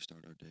that's how we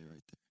start our day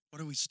right there.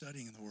 What are we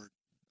studying in the Word?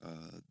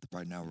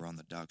 Right now we're on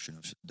the doctrine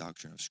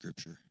of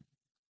Scripture.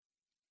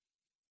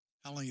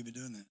 How long have you been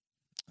doing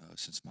that?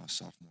 Since my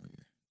sophomore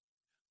year,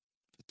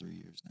 for 3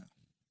 years now.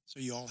 So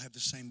you all have the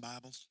same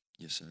Bibles?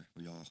 Yes, sir.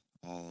 We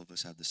all of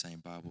us have the same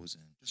Bibles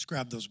and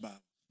Describe those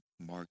Bibles.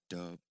 marked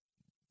up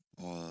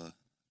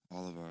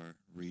all of our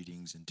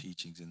readings and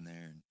teachings in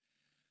there,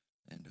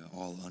 and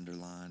all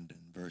underlined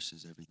and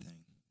verses, everything.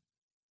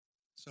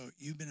 So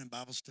you've been in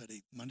Bible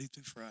study Monday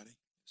through Friday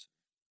Yes, sir.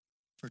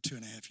 for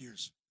 2.5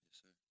 years. Yes,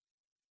 sir.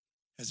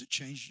 Has it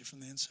changed you from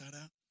the inside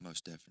out?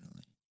 Most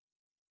definitely.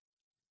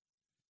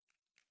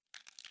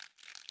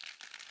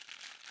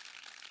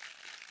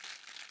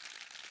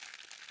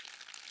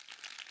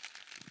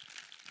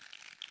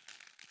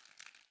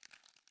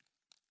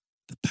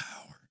 The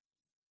power,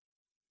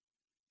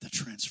 the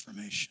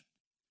transformation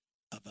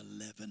of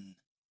 11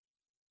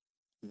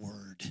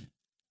 word.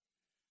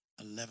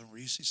 11 word.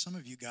 You see, some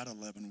of you got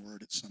 11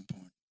 word at some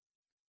point.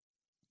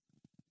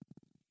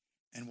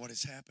 And what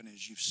has happened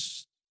is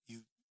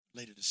you've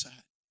laid it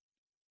aside.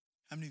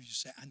 How many of you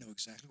say, I know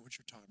exactly what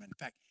you're talking about? In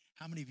fact,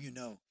 how many of you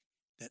know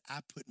that I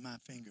put my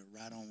finger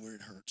right on where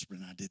it hurts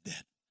when I did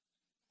that?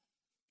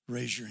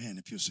 Raise your hand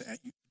if you'll say,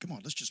 come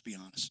on, let's just be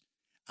honest.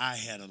 I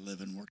had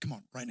 11 word. Come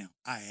on, right now.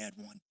 I had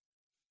one.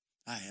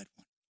 I had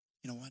one.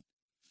 You know what?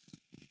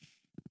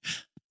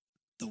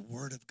 The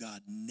Word of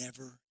God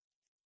never,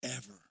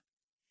 ever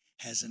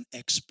has an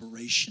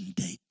expiration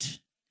date.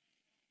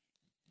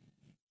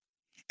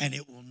 And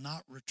it will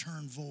not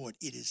return void.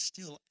 It is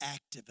still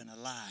active and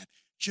alive.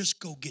 Just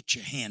go get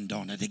your hand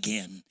on it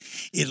again.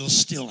 It'll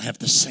still have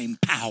the same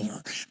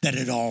power that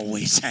it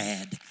always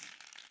had.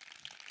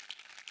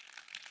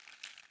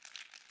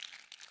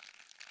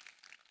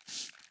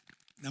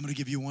 And I'm going to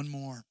give you one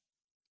more,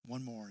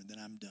 and then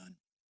I'm done.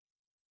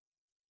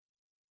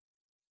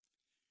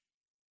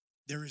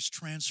 There is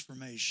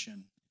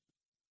transformation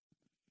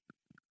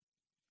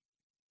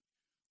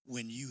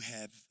when you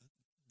have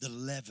the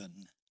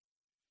leaven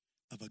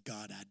of a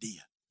God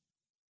idea.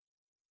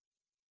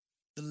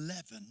 The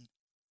leaven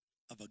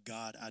of a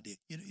God idea.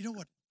 You know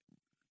what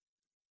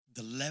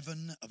the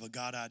leaven of a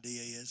God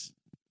idea is?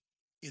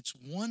 It's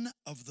one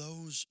of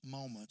those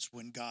moments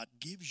when God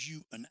gives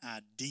you an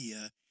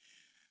idea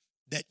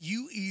that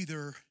you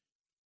either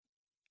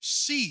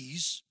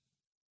seize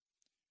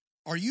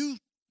or you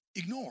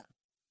ignore.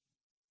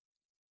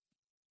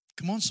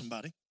 Come on,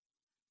 somebody.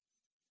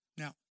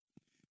 Now,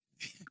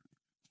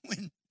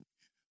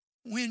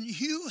 when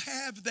you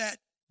have that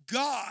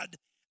God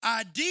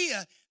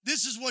idea,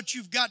 this is what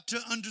you've got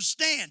to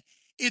understand.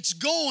 It's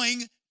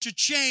going to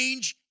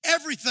change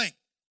everything.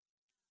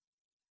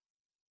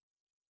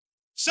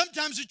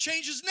 Sometimes it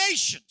changes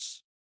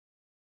nations.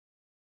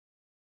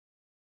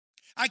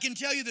 I can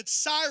tell you that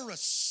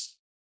Cyrus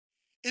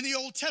in the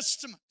Old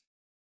Testament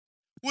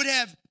would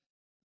have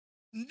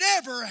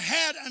never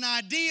had an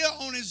idea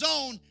on his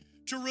own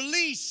to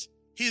release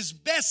his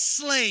best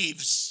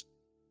slaves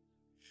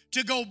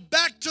to go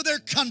back to their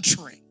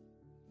country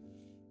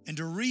and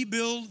to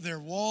rebuild their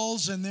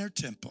walls and their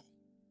temple.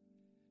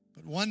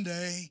 But one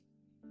day,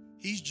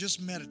 he's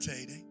just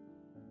meditating,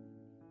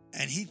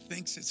 and he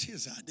thinks it's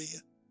his idea.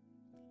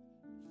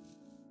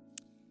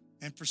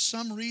 And for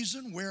some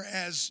reason,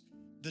 whereas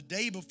the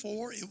day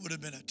before it would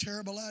have been a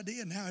terrible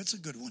idea, now it's a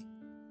good one.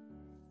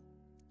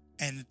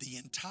 And the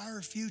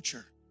entire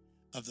future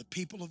of the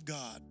people of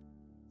God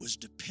was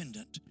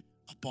dependent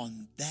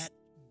upon that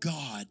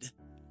God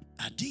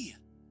idea.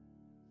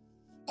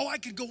 Oh, I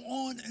could go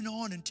on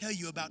and tell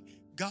you about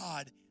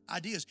God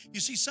ideas. You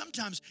see,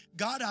 sometimes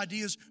God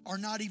ideas are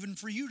not even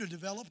for you to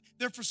develop.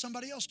 They're for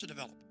somebody else to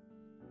develop.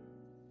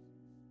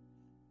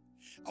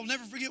 I'll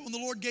never forget when the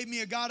Lord gave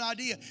me a God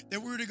idea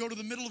that we were to go to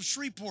the middle of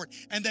Shreveport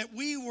and that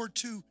we were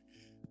to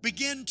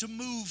begin to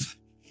move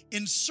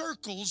in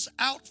circles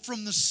out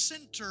from the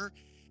center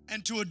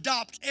and to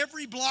adopt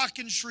every block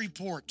in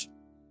Shreveport.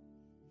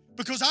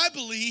 Because I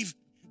believe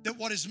that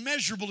what is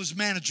measurable is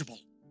manageable.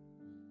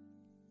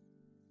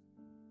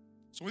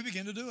 So we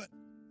began to do it.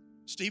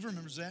 Steve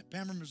remembers that.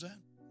 Pam remembers that.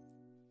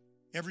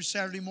 Every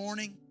Saturday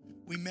morning,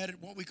 we met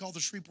at what we call the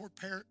Shreveport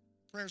Prayer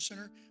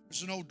Center, which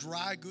is an old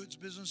dry goods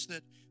business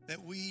that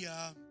we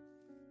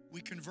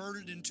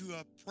converted into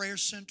a prayer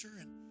center.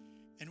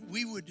 And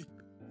we would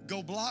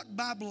go block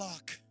by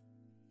block,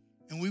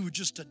 and we would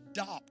just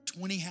adopt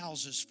 20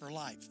 houses for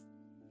life.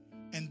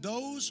 And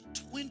those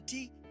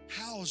 20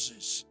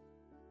 houses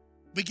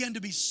began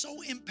to be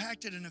so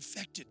impacted and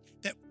affected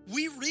that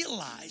we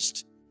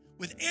realized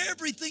with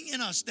everything in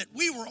us that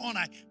we were on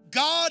a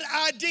God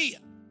idea.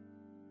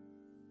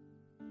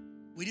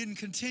 We didn't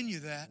continue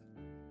that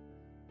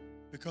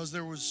because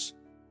there was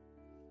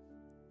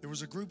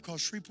a group called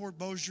Shreveport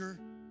Bossier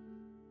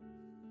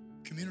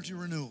Community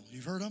Renewal.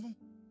 You've heard of them?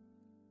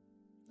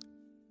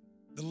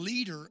 The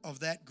leader of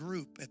that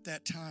group at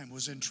that time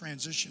was in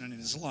transition in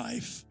his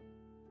life,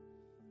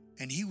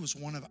 and he was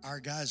one of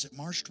our guys that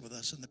marched with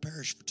us in the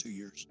parish for 2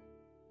 years.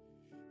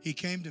 He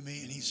came to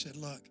me and he said,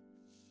 look,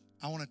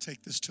 I want to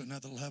take this to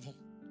another level.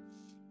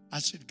 I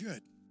said,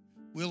 good.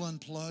 We'll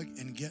unplug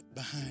and get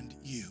behind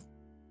you.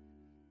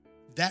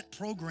 That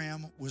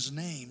program was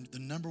named the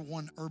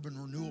 #1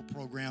 urban renewal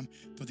program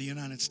for the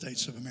United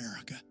States of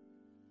America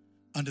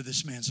under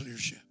this man's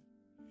leadership.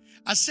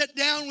 I sat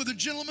down with a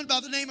gentleman by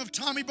the name of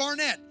Tommy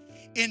Barnett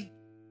in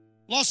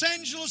Los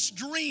Angeles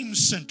Dream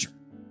Center.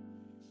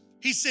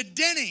 He said,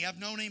 Denny, I've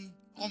known him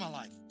all my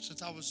life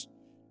since I was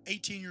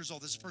 18 years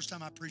old. This is the first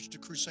time I preached a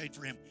crusade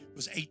for him. It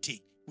was 18.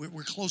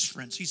 We're close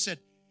friends. He said,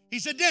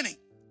 Denny,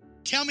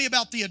 tell me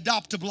about the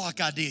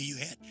adopt-a-block idea you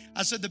had.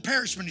 I said, the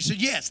parishman. He said,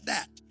 yes,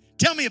 that.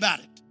 Tell me about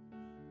it.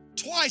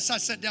 Twice I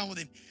sat down with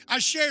him. I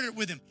shared it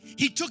with him.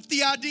 He took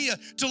the idea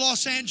to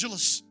Los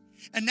Angeles.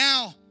 And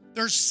now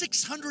there's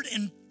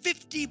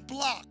 650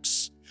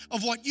 blocks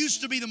of what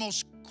used to be the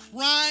most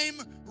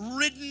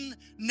crime-ridden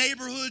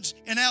neighborhoods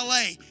in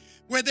LA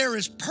where there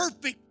is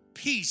perfect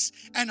peace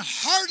and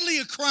hardly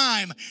a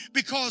crime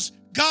because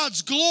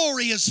God's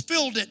glory has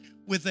filled it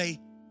with a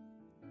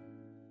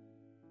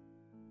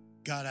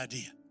God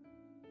idea.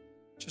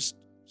 Just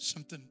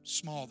something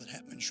small that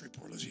happened in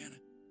Shreveport, Louisiana.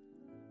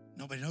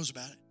 Nobody knows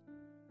about it.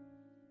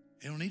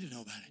 They don't need to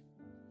know about it.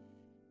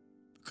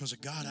 Because a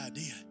God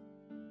idea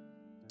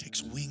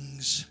takes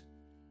wings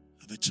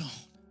of its own.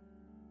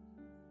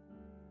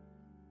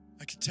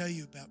 I could tell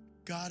you about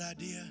God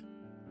idea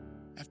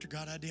after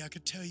God idea. I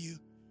could tell you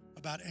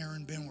about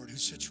Aaron Benward, who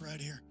sits right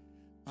here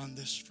on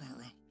this front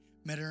row.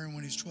 Met Aaron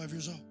when he was 12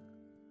 years old.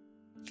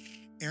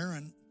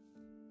 Aaron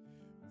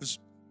was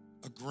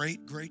a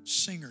great, great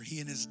singer.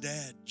 He and his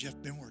dad, Jeff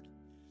Benward,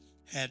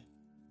 had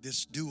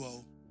this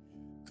duo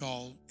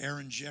called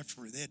Aaron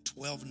Jeffrey. They had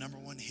 12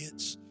 #1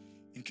 hits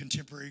in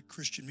contemporary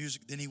Christian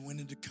music. Then he went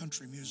into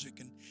country music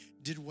and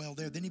did well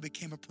there. Then he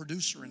became a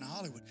producer in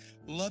Hollywood,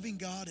 loving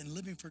God and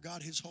living for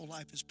God his whole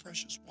life. His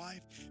precious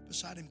wife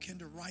beside him,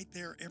 Kendra, right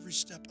there every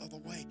step of the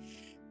way.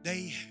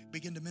 They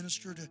began to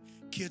minister to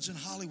kids in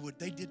Hollywood.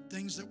 They did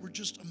things that were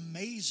just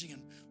amazing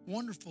and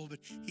wonderful. But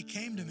he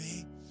came to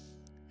me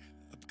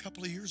a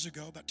couple of years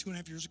ago, about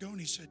 2.5 years ago, and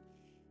he said,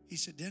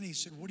 Denny, he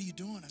said, what are you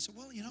doing? I said,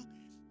 well,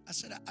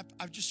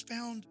 I've just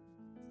found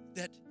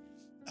that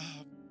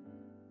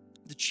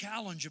the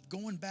challenge of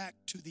going back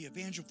to the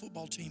Evangel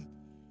football team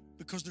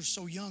because they're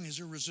so young is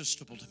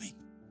irresistible to me.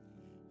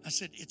 I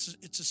said,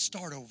 it's a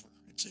start over.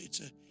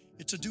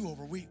 It's a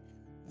do-over.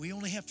 We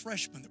only have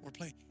freshmen that we're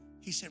playing.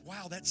 He said,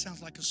 wow, that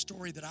sounds like a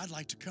story that I'd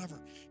like to cover.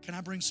 Can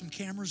I bring some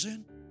cameras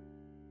in?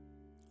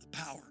 The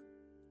power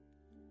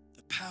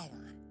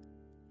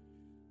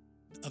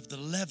of the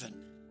leaven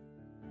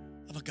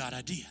of a God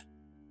idea.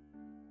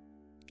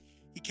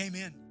 He came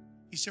in.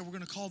 He said, we're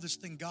going to call this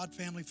thing God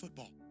Family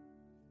Football.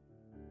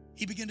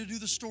 He began to do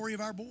the story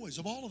of our boys,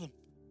 of all of them.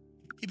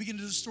 He began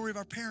to do the story of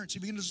our parents. He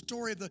began to do the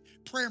story of the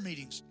prayer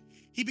meetings.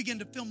 He began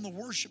to film the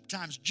worship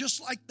times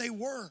just like they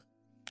were.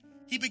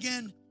 He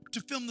began to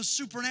film the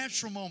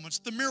supernatural moments,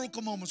 the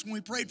miracle moments when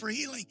we prayed for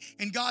healing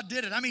and God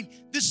did it. I mean,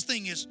 this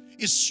thing is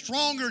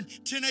stronger than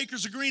 10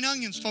 acres of green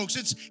onions, folks.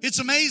 It's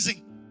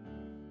amazing.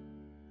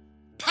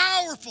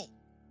 Powerful.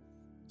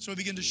 So he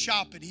began to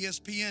shop at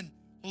ESPN.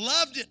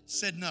 Loved it.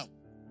 Said no.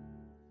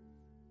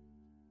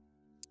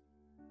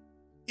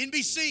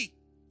 NBC.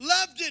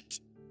 Loved it.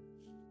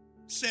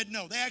 Said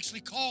no. They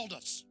actually called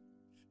us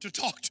to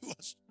talk to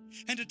us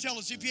and to tell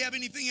us, if you have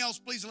anything else,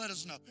 please let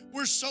us know.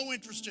 We're so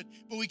interested,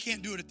 but we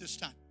can't do it at this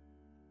time.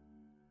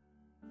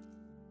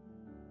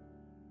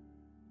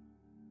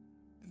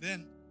 And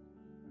then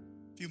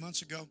few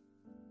months ago,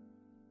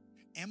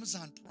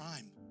 Amazon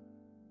Prime.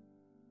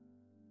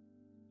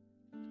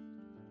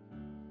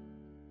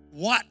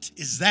 What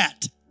is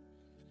that?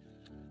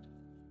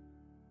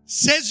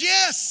 Says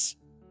yes.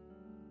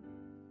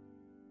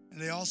 And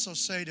they also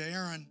say to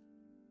Aaron,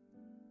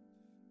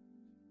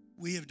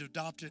 we have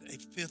adopted a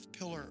fifth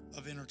pillar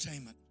of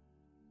entertainment.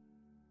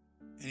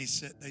 And they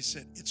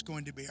said, it's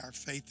going to be our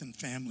faith and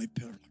family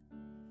pillar.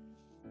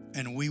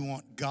 And we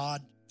want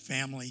God,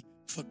 family,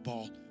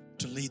 football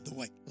to lead the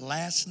way.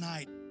 Last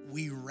night,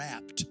 we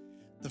wrapped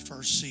the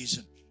first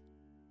season.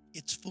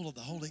 It's full of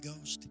the Holy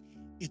Ghost.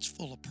 It's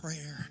full of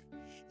prayer.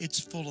 It's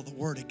full of the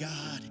Word of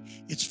God.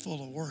 It's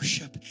full of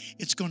worship.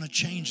 It's going to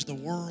change the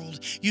world.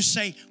 You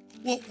say,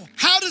 well,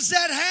 how does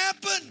that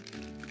happen?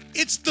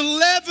 It's the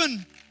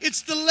leaven.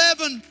 It's the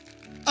leaven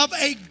of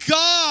a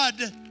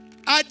God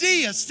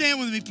idea. Stand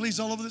with me, please,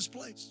 all over this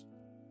place.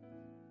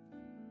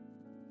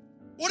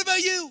 What about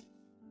you?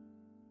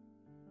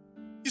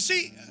 You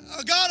see,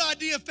 a God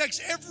idea affects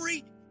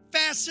every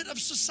facet of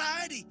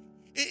society.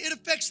 It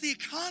affects the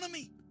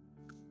economy.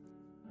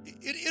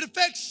 It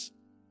affects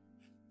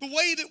the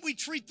way that we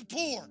treat the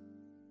poor,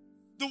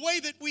 the way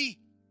that we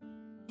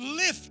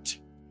lift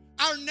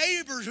our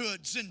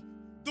neighborhoods, and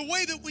the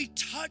way that we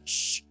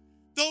touch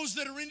those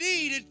that are in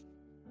need.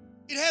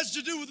 It has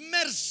to do with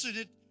medicine.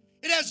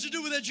 It has to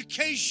do with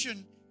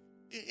education.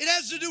 It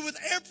has to do with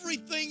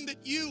everything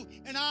that you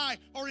and I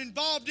are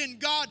involved in.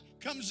 God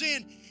comes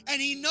in and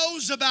He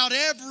knows about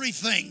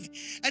everything.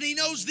 And He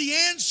knows the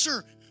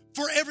answer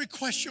for every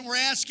question we're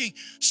asking.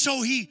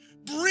 So He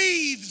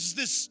breathes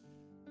this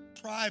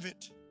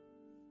private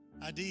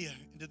idea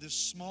into this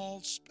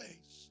small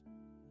space.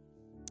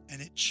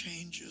 And it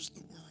changes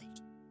the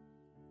world.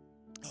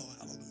 Oh,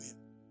 hallelujah.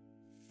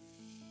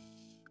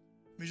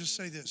 Let me just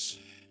say this.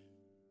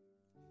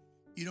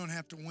 You don't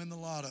have to win the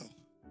lotto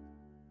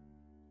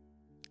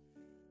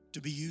to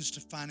be used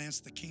to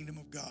finance the kingdom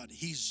of God.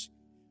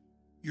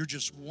 You're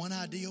just one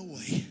idea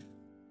away.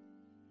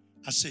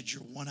 I said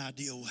you're one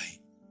idea away.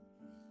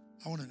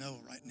 I want to know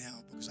right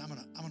now, because I'm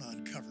gonna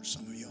uncover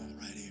some of y'all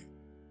right here.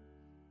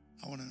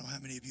 I want to know how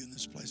many of you in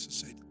this place that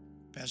say,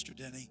 Pastor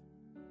Denny,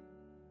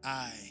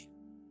 I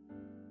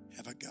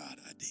have a God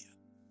idea.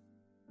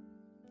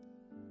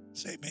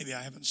 Say, maybe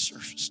I haven't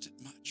surfaced it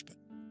much, but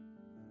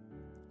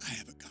I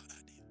have a God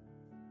idea.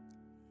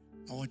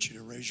 I want you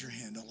to raise your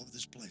hand all over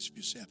this place if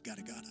you say, I've got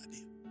a God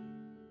idea.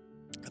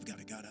 I've got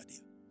a God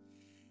idea.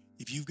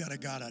 If you've got a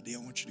God idea,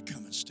 I want you to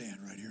come and stand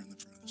right here in the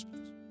front of this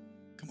place.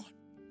 Come on.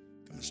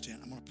 Come and stand.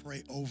 I'm going to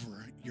pray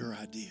over your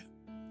idea.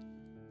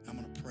 I'm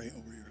going to pray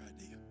over your idea.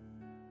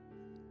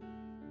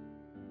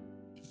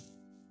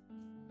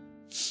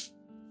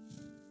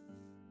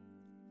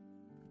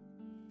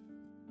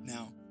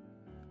 Now,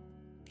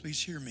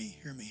 please hear me.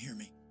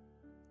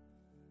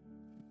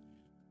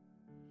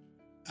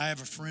 I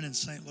have a friend in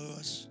St.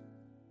 Louis,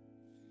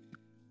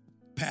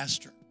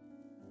 pastor.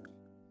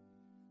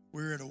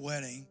 We were at a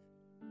wedding,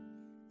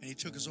 and he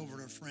took us over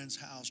to a friend's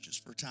house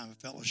just for a time of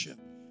fellowship.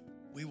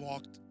 We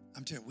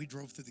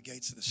drove through the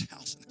gates of this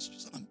house, and this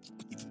was an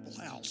unbelievable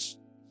house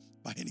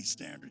by any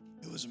standard.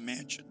 It was a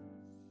mansion.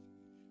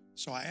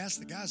 So I asked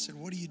the guy, I said,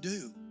 what do you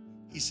do?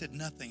 He said,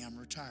 nothing, I'm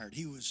retired.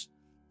 He was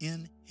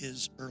in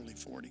his early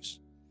 40s.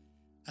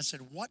 I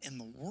said, what in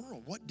the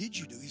world? What did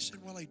you do? He said,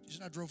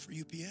 I drove for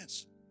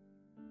UPS.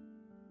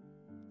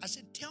 I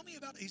said, tell me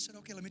about it. He said,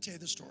 okay, let me tell you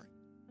the story.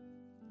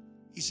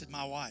 He said,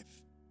 my wife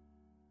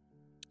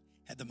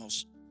had the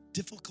most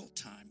difficult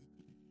time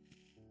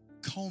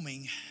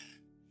combing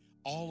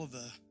all of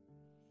the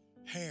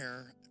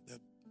hair, the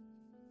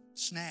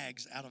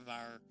snags out of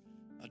our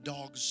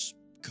dog's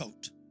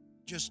coat.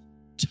 It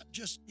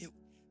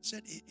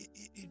said,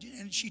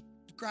 and she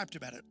griped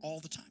about it all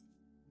the time.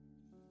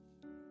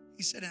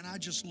 He said, and I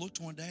just looked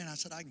one day and I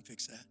said, I can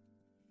fix that.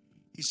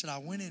 He said, I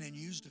went in and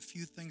used a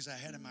few things I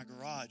had in my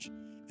garage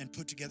and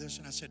put together this,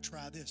 and I said,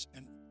 try this.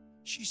 And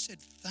she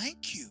said,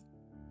 thank you.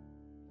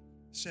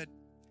 Said,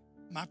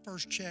 my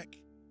first check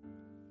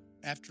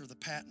after the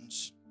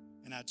patents,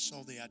 and I'd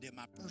sold the idea,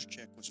 my first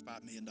check was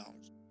 $5 million.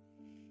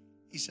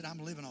 He said, I'm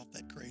living off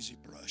that crazy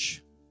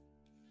brush.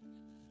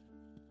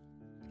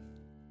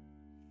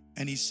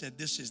 And he said,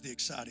 this is the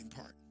exciting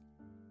part.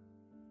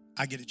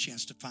 I get a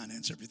chance to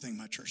finance everything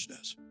my church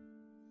does.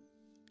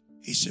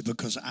 He said,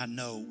 because I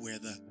know where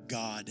the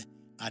God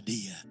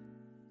idea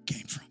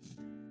came from.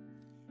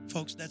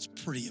 Folks, that's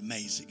pretty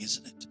amazing,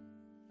 isn't it?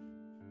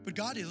 But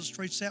God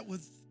illustrates that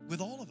with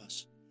all of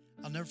us.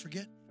 I'll never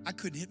forget, I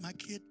couldn't hit my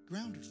kid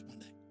grounders one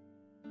day.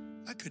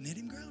 I couldn't hit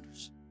him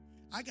grounders.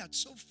 I got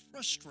so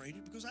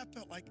frustrated because I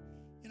felt like,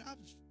 I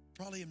was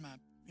probably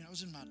I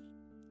was in my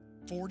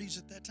 40s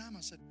at that time.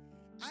 I said,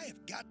 I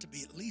have got to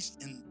be at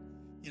least in,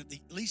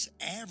 the least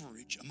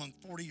average among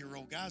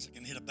 40-year-old guys that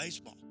can hit a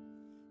baseball.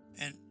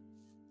 And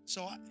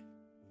so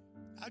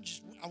I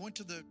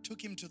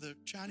took him to the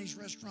Chinese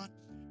restaurant,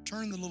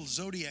 turned the little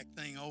Zodiac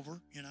thing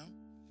over,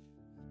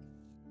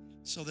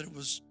 so that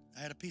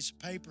I had a piece of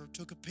paper,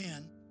 took a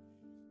pen,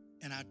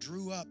 and I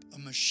drew up a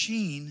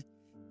machine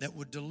that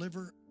would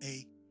deliver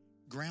a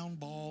ground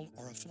ball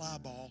or a fly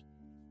ball,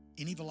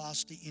 any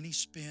velocity, any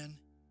spin,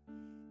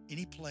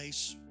 any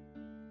place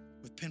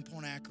with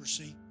pinpoint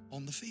accuracy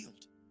on the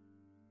field.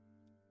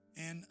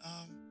 And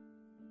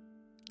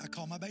I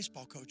called my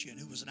baseball coach in,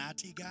 who was an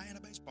IT guy and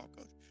a baseball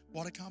coach.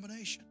 What a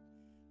combination.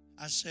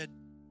 I said,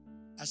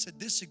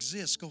 this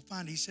exists. Go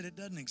find it. He said, it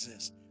doesn't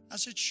exist. I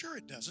said, sure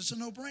it does. It's a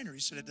no-brainer. He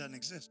said, it doesn't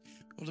exist.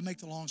 Well, to make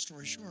the long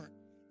story short,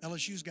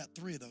 LSU's got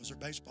 3 of those, their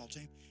baseball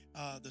team.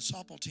 The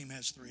softball team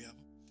has 3 of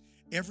them.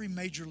 Every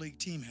major league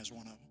team has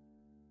 1 of them.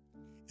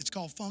 It's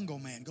called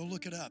Fungo Man. Go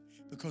look it up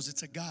because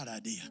it's a God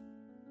idea.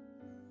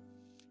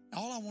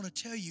 All I want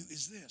to tell you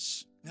is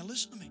this. Now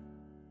listen to me.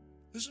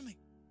 Listen to me.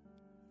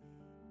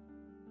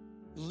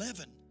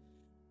 Leaven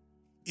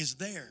is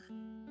there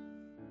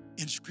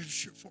in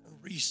Scripture for a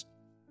reason.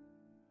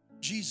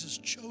 Jesus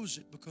chose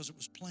it because it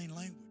was plain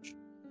language.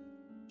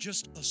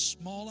 Just a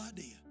small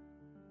idea,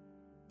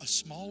 a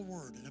small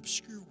word, an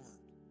obscure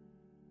word,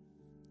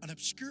 an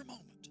obscure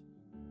moment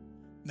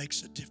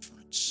makes a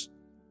difference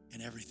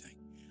in everything.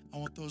 I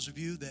want those of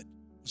you that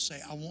will say,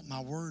 I want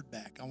my word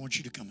back. I want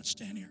you to come and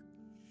stand here.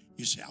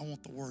 You say, I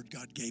want the word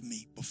God gave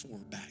me before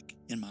back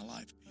in my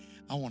life.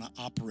 I want to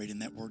operate in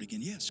that word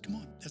again. Yes, come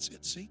on. That's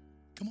it. See?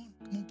 Come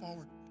on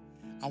forward.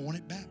 I want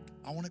it back.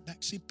 I want it back.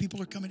 See,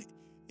 people are coming.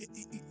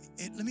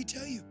 Let me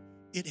tell you,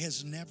 it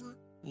has never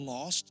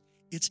lost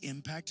its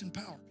impact and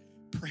power.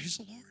 Praise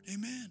the Lord.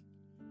 Amen.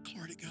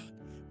 Glory to God.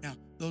 Now,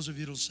 those of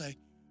you that will say,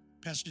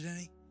 Pastor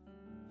Denny,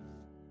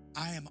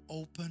 I am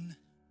open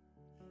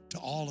to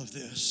all of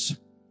this.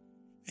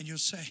 And you'll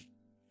say,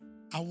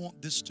 I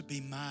want this to be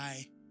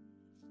my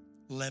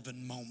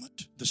leaven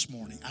moment this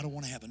morning. I don't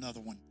want to have another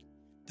one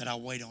that I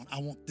wait on. I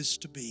want this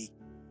to be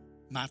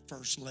my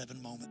first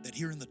leaven moment, that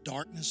here in the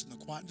darkness and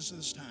the quietness of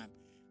this time,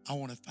 I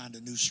want to find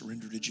a new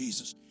surrender to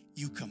Jesus.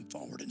 You come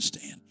forward and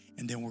stand,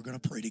 and then we're going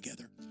to pray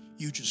together.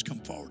 You just come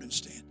forward and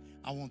stand.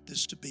 I want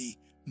this to be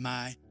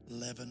my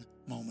leaven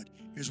moment.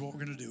 Here's what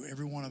we're going to do.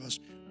 Every one of us,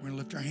 we're going to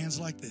lift our hands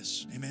like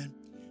this. Amen.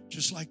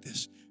 Just like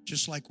this.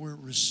 Just like we're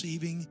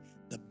receiving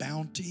the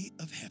bounty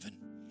of heaven.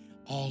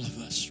 All of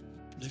us,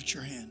 lift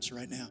your hands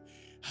right now.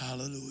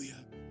 Hallelujah.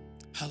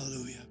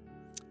 Hallelujah.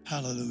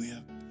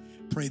 Hallelujah.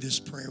 Pray this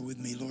prayer with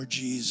me. Lord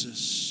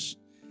Jesus,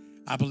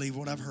 I believe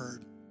what I've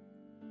heard.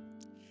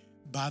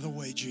 By the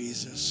way,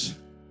 Jesus,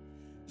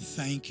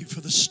 thank you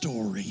for the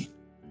story.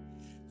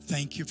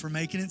 Thank you for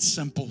making it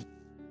simple.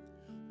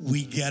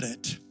 We get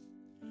it.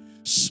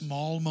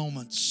 Small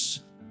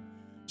moments,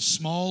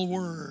 small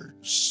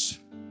words,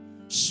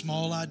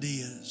 small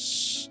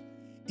ideas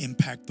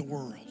impact the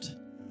world.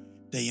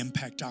 They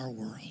impact our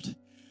world.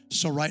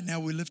 So right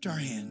now we lift our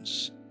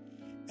hands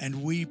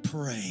and we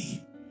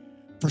pray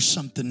for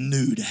something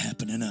new to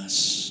happen in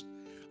us.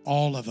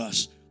 All of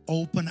us,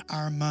 open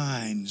our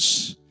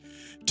minds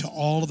to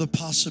all of the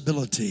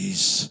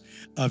possibilities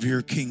of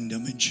your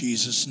kingdom in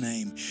Jesus'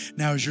 name.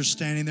 Now, as you're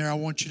standing there, I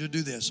want you to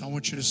do this. I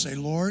want you to say,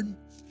 Lord,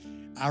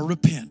 I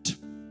repent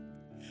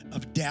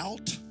of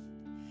doubt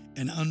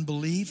and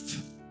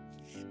unbelief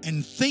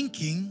and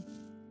thinking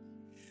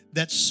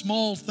that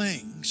small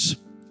things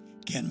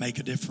can make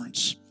a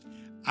difference.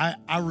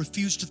 I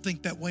refuse to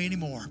think that way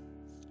anymore.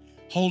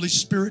 Holy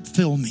Spirit,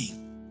 fill me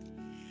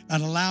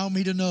and allow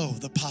me to know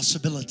the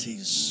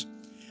possibilities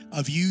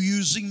of you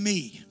using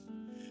me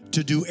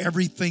to do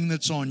everything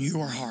that's on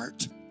your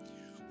heart.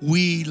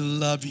 We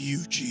love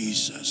you,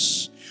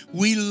 Jesus.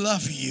 We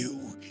love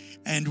you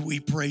and we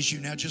praise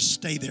you. Now just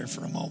stay there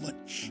for a moment.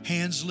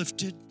 Hands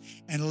lifted,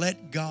 and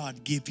let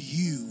God give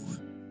you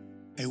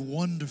a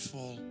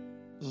wonderful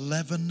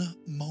leaven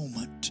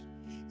moment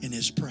in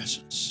His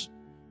presence.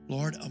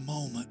 Lord, a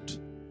moment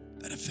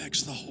that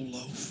affects the whole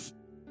loaf.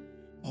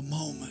 A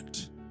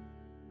moment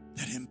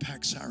that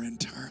impacts our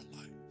entire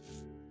life.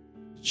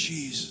 In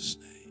Jesus'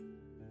 name.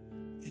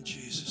 In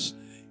Jesus'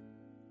 name.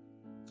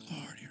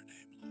 Glory to your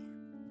name,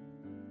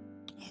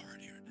 Lord. Glory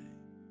to your name.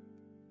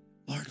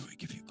 Lord, we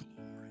give you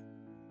glory.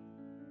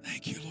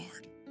 Thank you,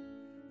 Lord.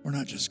 We're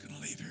not just going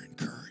to leave here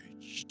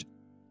encouraged.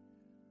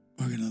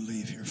 We're going to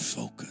leave here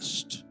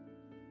focused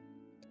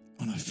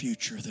on a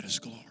future that is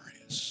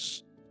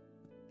glorious.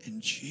 In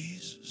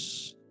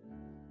Jesus'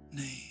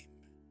 name.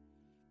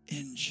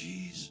 In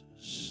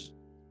Jesus'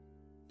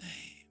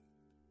 name.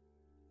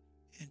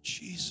 In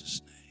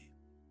Jesus' name.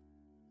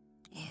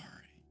 Glory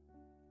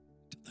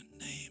to the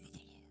name of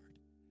the Lord.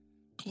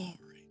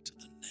 Glory to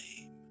the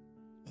name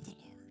of the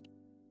Lord.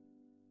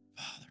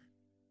 Father,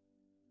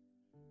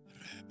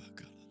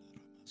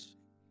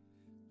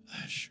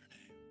 bless your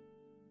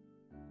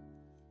name.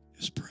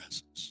 His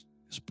presence.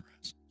 His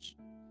presence.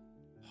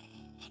 Oh,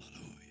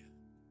 hallelujah.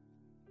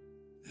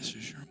 This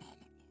is your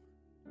moment,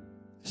 Lord.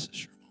 This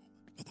is your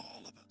moment with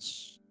all of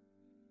us.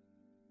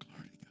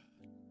 Glory to God.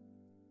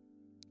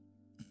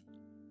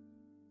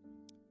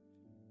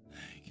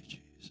 Thank you,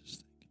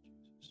 Jesus. Thank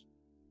you, Jesus.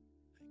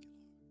 Thank you,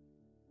 Lord.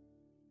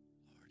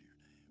 Lord, your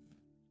name.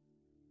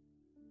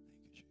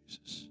 Thank you,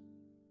 Jesus.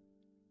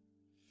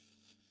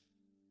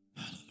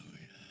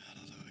 Hallelujah.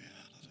 Hallelujah.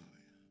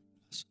 Hallelujah.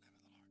 Bless the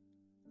name of the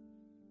Lord.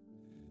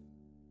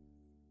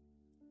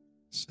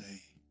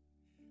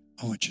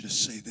 I want you to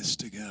say this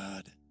to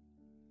God.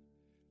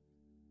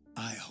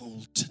 I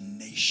hold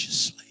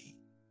tenaciously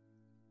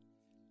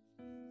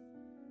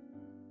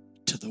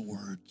to the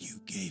word you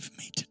gave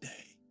me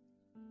today.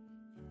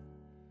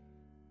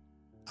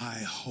 I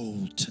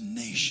hold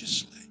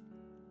tenaciously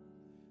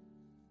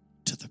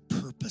to the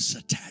purpose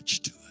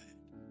attached to it.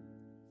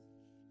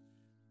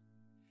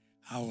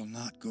 I will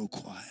not go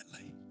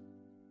quietly.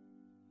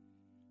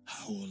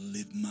 I will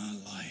live my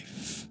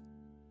life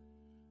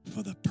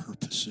for the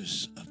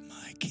purposes of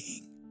my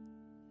King.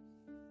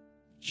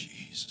 In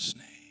Jesus'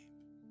 name.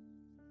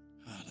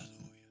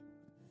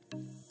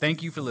 Hallelujah.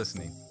 Thank you for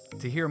listening.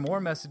 To hear more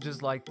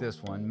messages like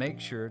this one, make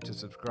sure to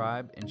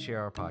subscribe and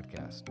share our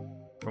podcast.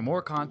 For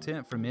more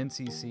content from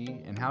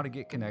NCC and how to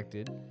get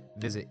connected,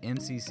 visit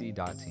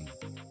ncc.team.